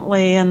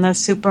currently in the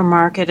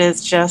supermarket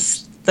is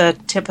just the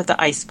tip of the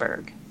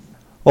iceberg.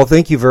 Well,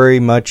 thank you very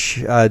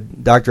much,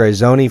 Dr.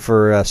 Iannone,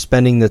 for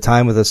spending the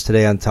time with us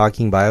today on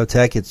Talking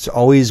Biotech. It's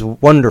always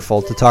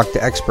wonderful to talk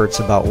to experts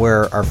about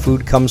where our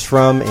food comes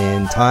from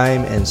in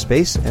time and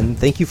space, and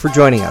thank you for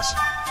joining us.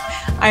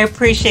 I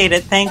appreciate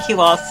it. Thank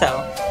you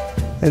also.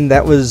 And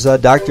that was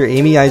Dr.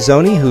 Amy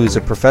Iannone, who's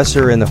a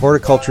professor in the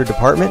horticulture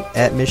department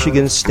at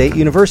Michigan State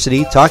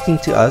University, talking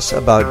to us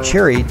about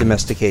cherry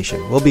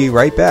domestication. We'll be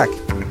right back.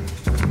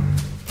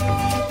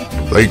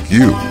 Thank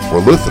you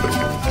for listening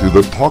to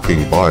the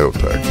Talking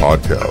Biotech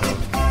podcast.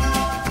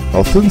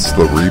 Now, since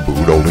the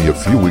reboot only a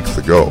few weeks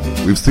ago,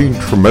 we've seen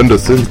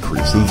tremendous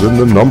increases in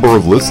the number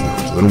of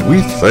listeners, and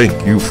we thank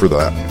you for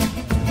that.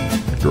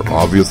 You're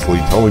obviously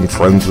telling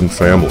friends and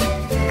family,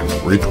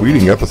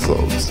 retweeting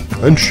episodes,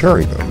 and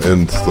sharing them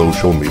in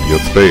social media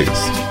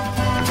space.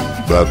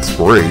 That's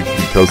great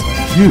because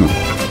you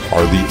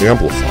are the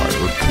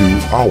amplifier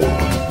to our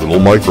little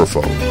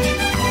microphone.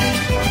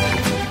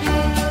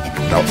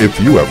 Now, if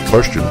you have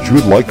questions you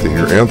would like to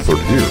hear answered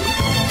here,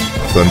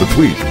 send a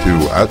tweet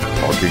to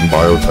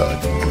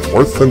 @TalkingBiotech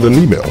or send an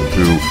email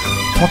to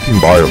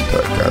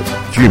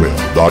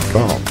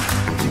talkingbiotech@gmail.com.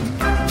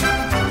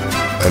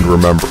 And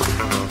remember,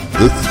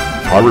 this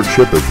pirate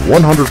ship is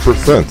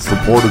 100%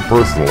 supported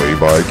personally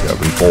by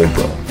Kevin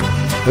Folda,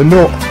 and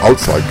no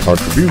outside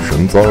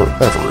contributions are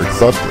ever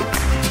accepted.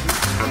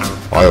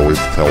 I always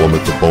tell him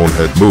it's a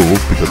bonehead move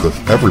because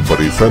if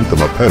everybody sent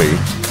him a penny,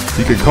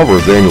 he could cover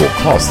his annual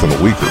costs in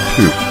a week or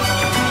two.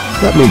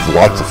 That means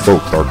lots of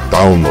folks are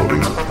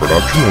downloading this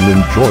production and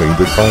enjoying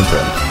the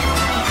content.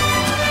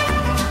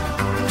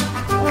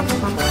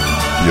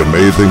 The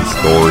amazing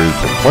stories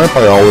of plant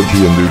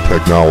biology and new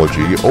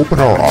technology open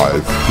our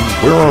eyes to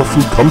where our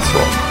food comes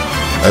from,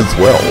 as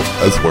well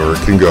as where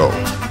it can go.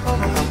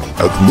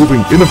 As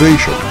moving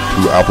innovation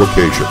to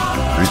application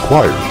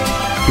requires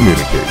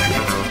communication.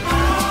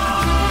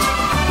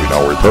 We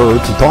now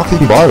return to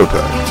Talking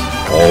Biotech,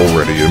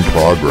 already in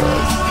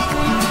progress.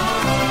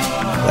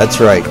 That's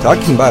right,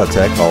 Talking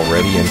Biotech,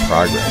 already in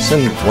progress.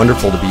 And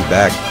wonderful to be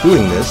back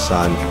doing this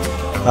on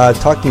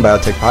Talking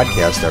Biotech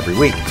podcast every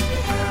week.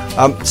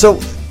 So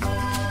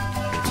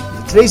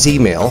today's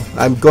email,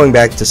 I'm going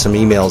back to some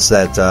emails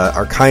that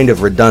are kind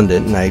of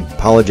redundant, and I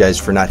apologize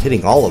for not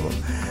hitting all of them.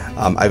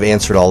 I've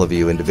answered all of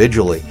you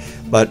individually,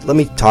 but let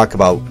me talk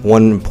about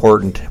one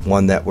important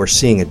one that we're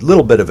seeing a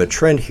little bit of a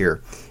trend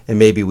here, and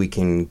maybe we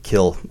can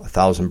kill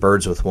 1,000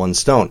 birds with one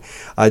stone.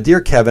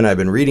 Dear Kevin, I've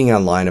been reading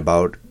online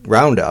about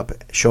Roundup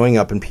showing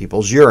up in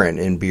people's urine,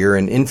 in beer,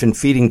 in infant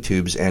feeding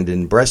tubes, and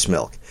in breast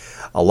milk.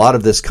 A lot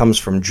of this comes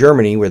from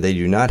Germany, where they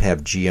do not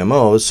have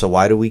GMOs, so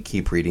why do we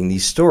keep reading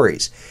these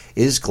stories?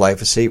 Is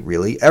glyphosate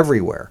really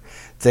everywhere?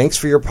 Thanks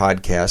for your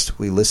podcast.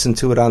 We listen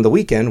to it on the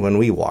weekend when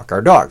we walk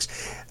our dogs.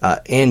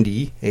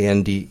 Andy,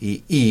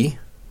 A-N-D-E-E,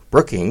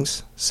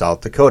 Brookings,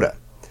 South Dakota.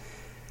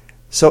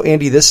 So,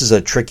 Andy, this is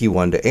a tricky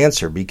one to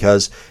answer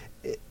because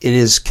it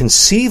is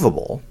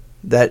conceivable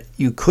that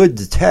you could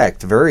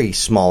detect very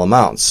small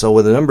amounts. So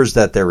with the numbers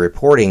that they're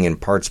reporting in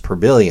parts per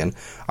billion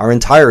are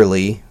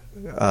entirely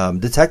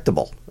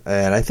detectable,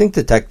 and I think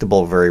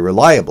detectable very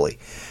reliably.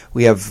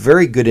 We have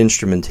very good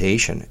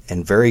instrumentation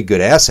and very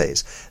good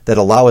assays that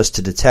allow us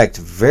to detect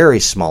very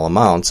small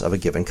amounts of a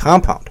given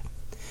compound.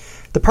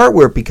 The part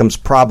where it becomes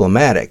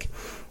problematic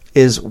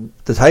is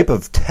the type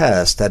of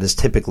test that is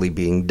typically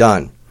being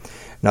done.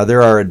 Now,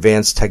 there are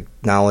advanced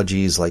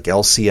technologies like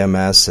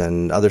LC-MS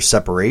and other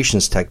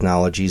separations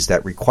technologies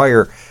that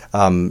require,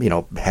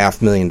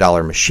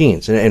 $500,000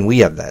 machines, and we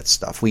have that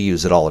stuff. We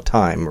use it all the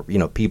time.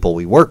 People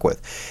we work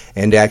with,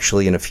 and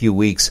actually, in a few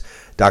weeks,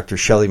 Dr.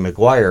 Shelley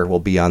McGuire will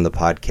be on the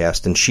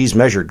podcast, and she's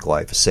measured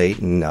glyphosate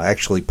and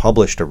actually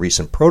published a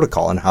recent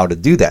protocol on how to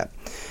do that.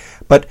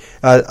 But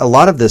a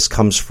lot of this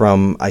comes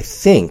from, I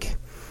think.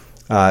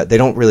 They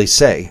don't really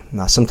say.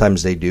 Now,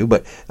 sometimes they do,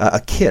 but a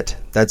kit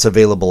that's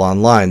available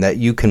online that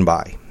you can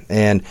buy.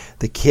 And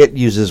the kit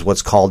uses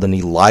what's called an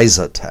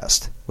ELISA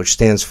test, which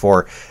stands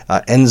for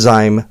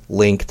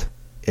Enzyme-Linked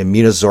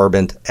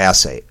Immunosorbent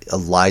Assay,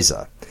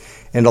 ELISA.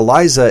 And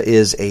ELISA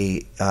is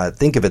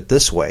think of it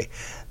this way,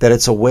 that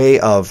it's a way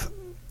of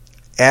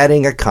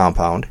adding a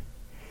compound,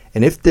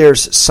 and if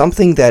there's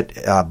something that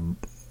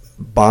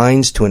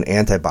binds to an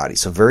antibody,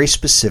 so very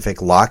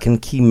specific lock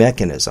and key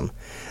mechanism,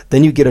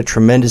 then you get a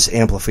tremendous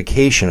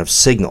amplification of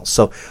signals.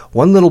 So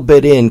one little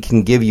bit in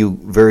can give you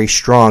very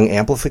strong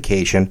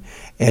amplification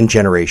and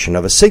generation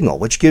of a signal,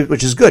 which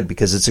is good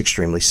because it's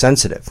extremely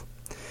sensitive.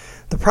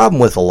 The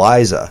problem with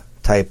ELISA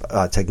type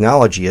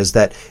technology is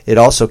that it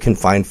also can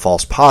find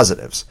false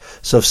positives.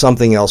 So if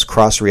something else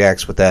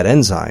cross-reacts with that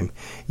enzyme,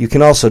 you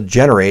can also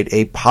generate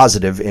a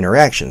positive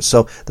interaction.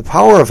 So the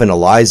power of an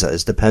ELISA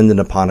is dependent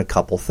upon a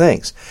couple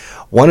things.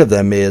 One of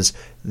them is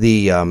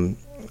the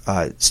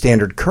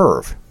standard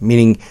curve,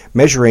 meaning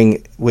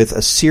measuring with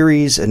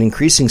an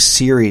increasing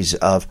series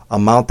of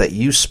amount that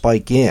you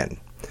spike in,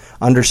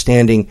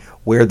 understanding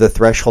where the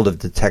threshold of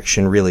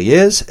detection really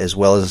is, as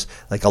well as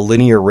like a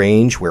linear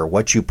range where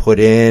what you put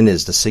in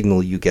is the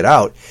signal you get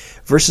out,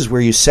 versus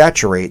where you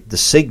saturate the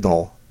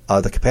signal,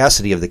 the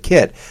capacity of the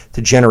kit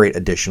to generate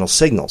additional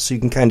signals. So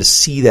you can kind of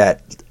see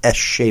that S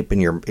shape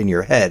in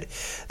your head,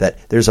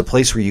 that there's a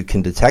place where you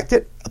can detect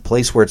it, a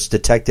place where it's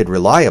detected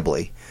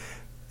reliably,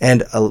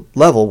 and a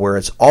level where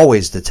it's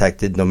always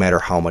detected no matter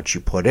how much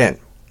you put in.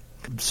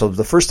 So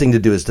the first thing to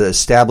do is to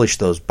establish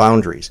those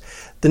boundaries.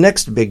 The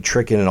next big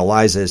trick in an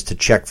ELISA is to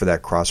check for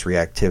that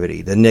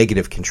cross-reactivity, the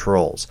negative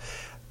controls.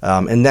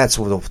 And that's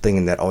the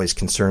thing that always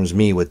concerns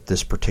me with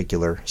this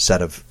particular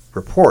set of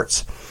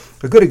reports.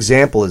 A good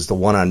example is the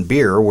one on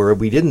beer, where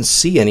we didn't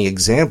see any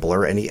example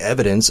or any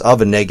evidence of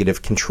a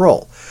negative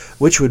control,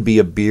 which would be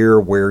a beer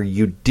where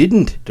you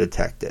didn't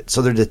detect it.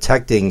 So they're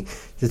detecting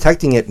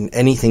it in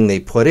anything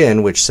they put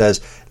in, which says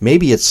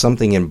maybe it's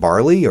something in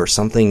barley or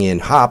something in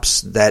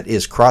hops that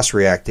is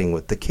cross-reacting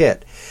with the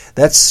kit.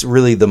 That's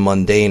really the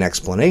mundane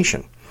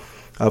explanation.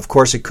 Of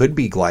course, it could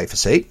be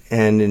glyphosate,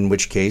 and in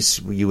which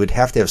case you would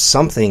have to have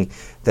something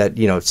that,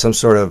 some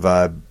sort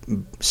of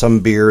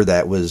some beer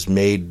that was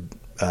made,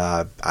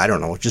 I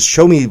don't know, just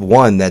show me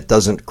one that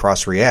doesn't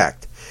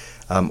cross-react.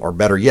 Or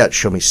better yet,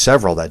 show me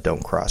several that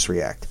don't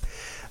cross-react.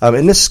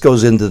 And this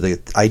goes into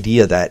the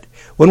idea that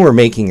when we're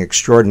making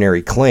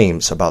extraordinary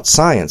claims about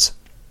science,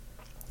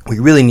 we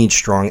really need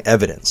strong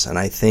evidence. And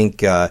I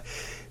think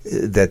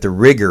that the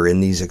rigor in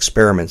these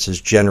experiments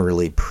is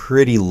generally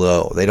pretty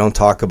low. They don't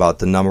talk about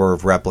the number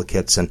of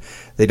replicates, and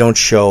they don't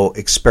show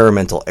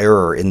experimental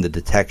error in the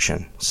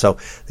detection. So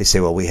they say,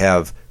 well, we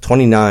have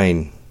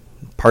 29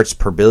 parts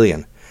per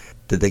billion.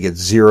 Did they get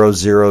 0,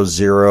 0,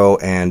 0,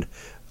 and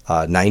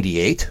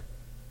 98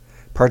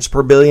 parts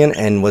per billion?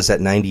 And was that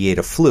 98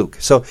 a fluke?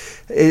 So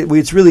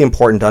it's really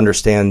important to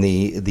understand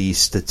the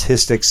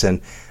statistics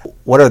and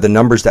what are the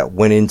numbers that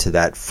went into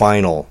that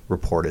final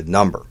reported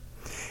number.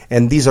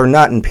 And these are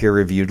not in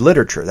peer-reviewed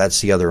literature. That's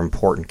the other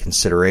important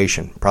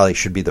consideration. Probably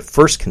should be the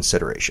first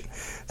consideration.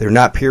 They're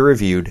not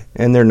peer-reviewed,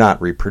 and they're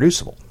not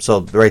reproducible.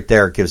 So right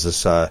there gives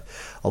us a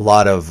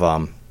lot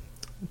of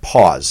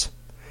pause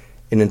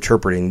in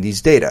interpreting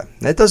these data.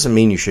 That doesn't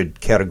mean you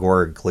should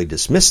categorically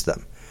dismiss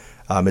them.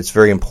 It's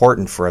very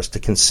important for us to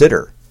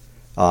consider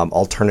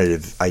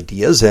alternative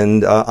ideas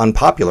and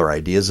unpopular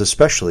ideas,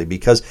 especially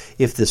because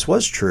if this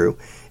was true,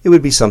 it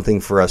would be something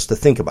for us to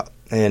think about.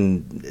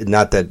 And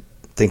not that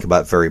think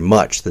about very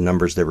much. The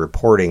numbers they're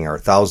reporting are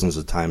thousands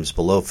of times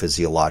below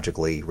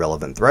physiologically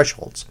relevant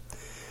thresholds.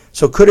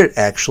 So could it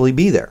actually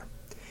be there?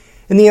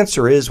 And the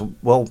answer is,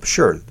 well,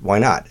 sure, why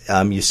not?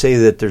 You say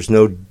that there's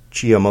no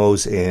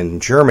GMOs in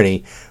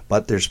Germany,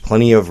 but there's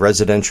plenty of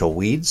residential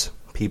weeds.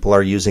 People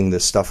are using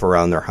this stuff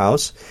around their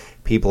house.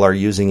 People are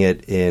using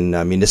it in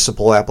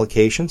municipal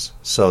applications.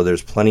 So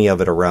there's plenty of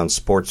it around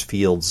sports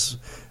fields,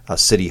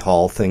 city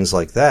hall, things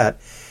like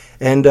that.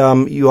 And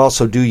you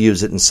also do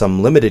use it in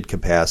some limited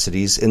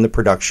capacities in the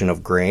production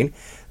of grain,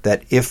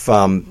 that if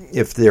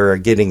they're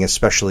getting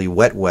especially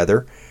wet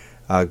weather,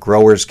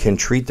 growers can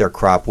treat their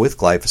crop with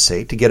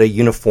glyphosate to get a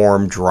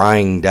uniform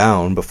drying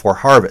down before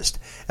harvest.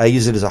 I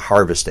use it as a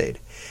harvest aid.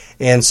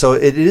 And so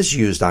it is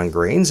used on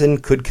grains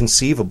and could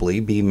conceivably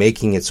be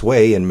making its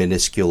way in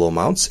minuscule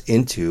amounts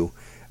into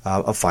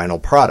a final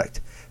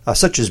product,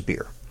 such as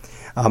beer.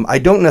 I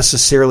don't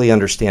necessarily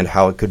understand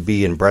how it could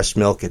be in breast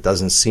milk. It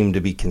doesn't seem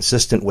to be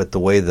consistent with the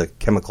way the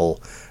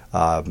chemical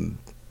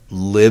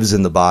lives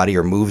in the body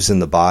or moves in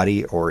the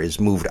body or is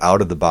moved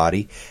out of the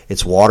body.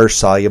 It's water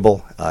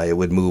soluble. It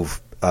would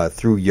move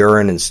through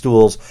urine and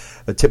stools,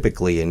 but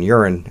typically in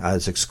urine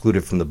is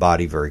excluded from the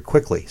body very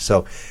quickly.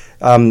 So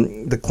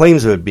the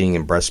claims of it being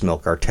in breast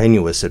milk are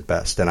tenuous at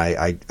best, and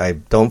I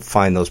don't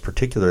find those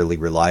particularly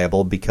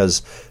reliable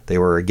because they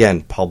were,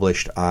 again,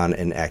 published on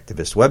an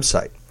activist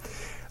website.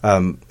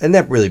 And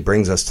that really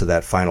brings us to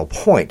that final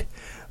point.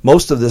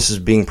 Most of this is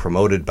being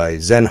promoted by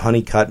Zen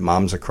Honeycutt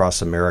moms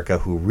across America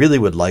who really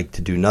would like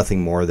to do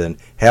nothing more than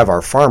have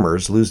our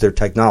farmers lose their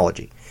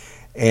technology.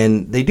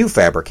 And they do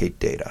fabricate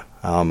data.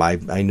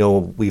 I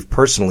know we've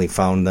personally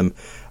found them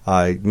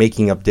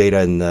making up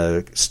data in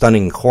the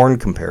stunning corn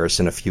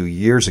comparison a few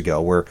years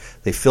ago, where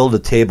they filled a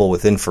table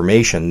with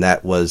information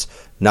that was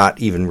not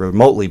even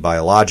remotely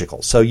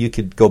biological. So you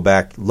could go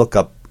back, look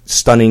up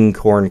stunning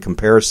corn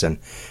comparison.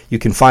 You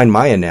can find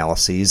my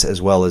analyses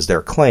as well as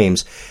their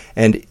claims.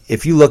 And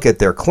if you look at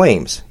their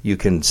claims, you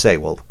can say,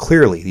 well,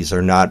 clearly these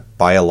are not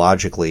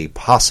biologically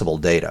possible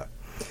data.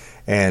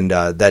 And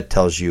that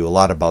tells you a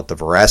lot about the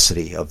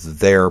veracity of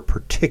their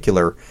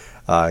particular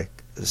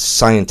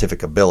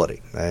scientific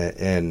ability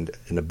and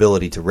an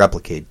ability to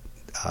replicate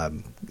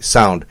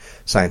sound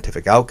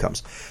scientific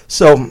outcomes.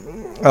 So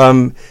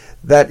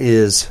that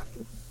is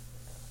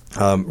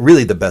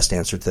really the best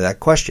answer to that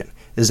question,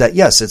 is that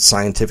yes, it's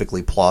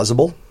scientifically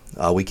plausible.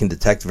 We can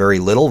detect very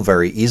little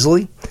very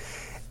easily.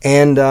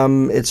 And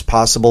it's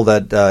possible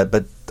that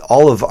but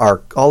all of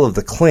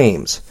the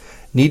claims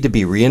need to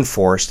be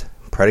reinforced,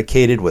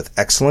 predicated with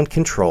excellent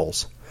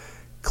controls,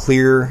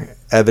 clear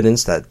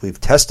evidence that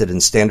we've tested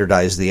and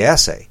standardized the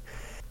assay,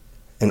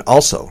 and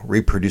also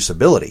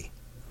reproducibility,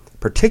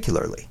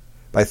 particularly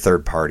by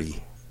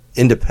third-party,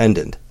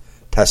 independent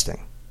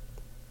testing.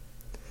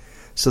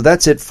 So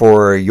that's it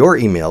for your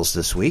emails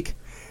this week.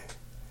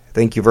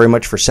 Thank you very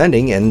much for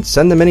sending, and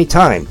send them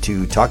anytime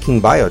to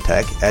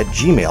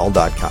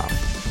talkingbiotech@gmail.com.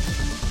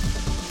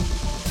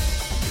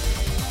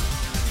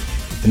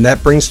 And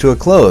that brings to a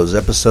close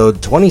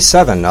episode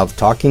 27 of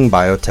Talking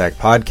Biotech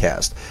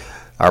Podcast.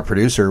 Our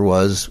producer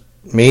was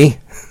me,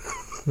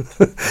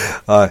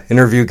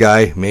 interview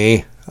guy,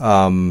 me,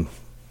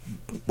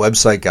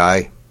 website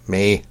guy,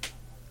 me.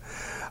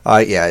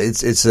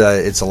 It's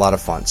a lot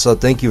of fun. So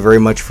thank you very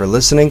much for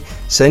listening.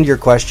 Send your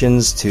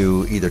questions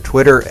to either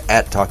Twitter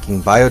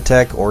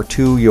 @TalkingBiotech or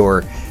to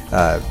your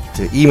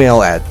to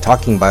email at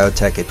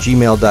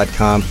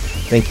talkingbiotech@gmail.com.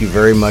 Thank you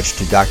very much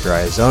to Dr.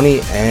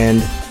 Iazzoni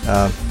and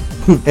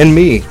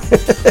me.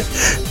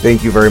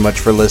 Thank you very much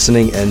for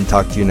listening, and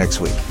talk to you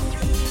next week.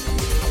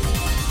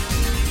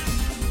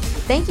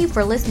 Thank you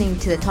for listening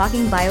to the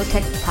Talking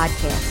Biotech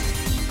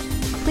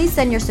podcast. Please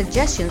send your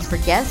suggestions for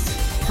guests,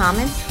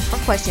 comments, or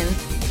questions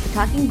to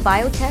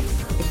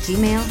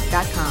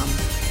talkingbiotech@gmail.com.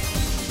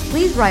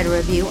 Please write a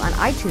review on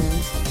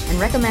iTunes and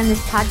recommend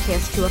this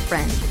podcast to a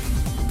friend.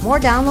 More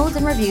downloads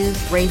and reviews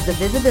raise the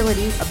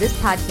visibility of this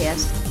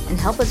podcast and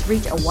help us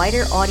reach a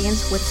wider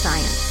audience with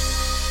science.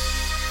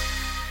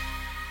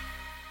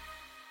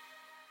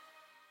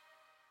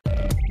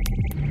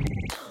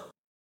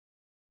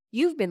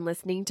 You've been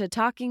listening to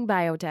Talking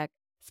Biotech,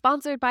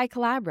 sponsored by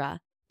Collabra,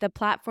 the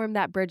platform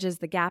that bridges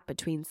the gap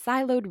between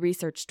siloed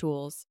research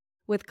tools.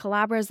 With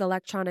Collabra's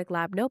electronic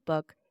lab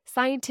notebook,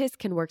 scientists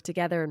can work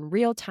together in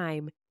real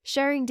time,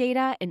 sharing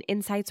data and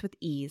insights with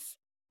ease.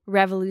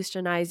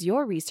 Revolutionize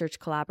your research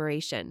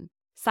collaboration.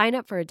 Sign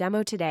up for a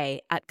demo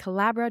today at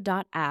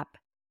collabra.app,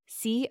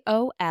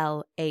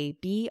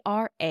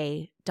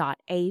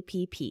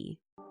 collabra.app.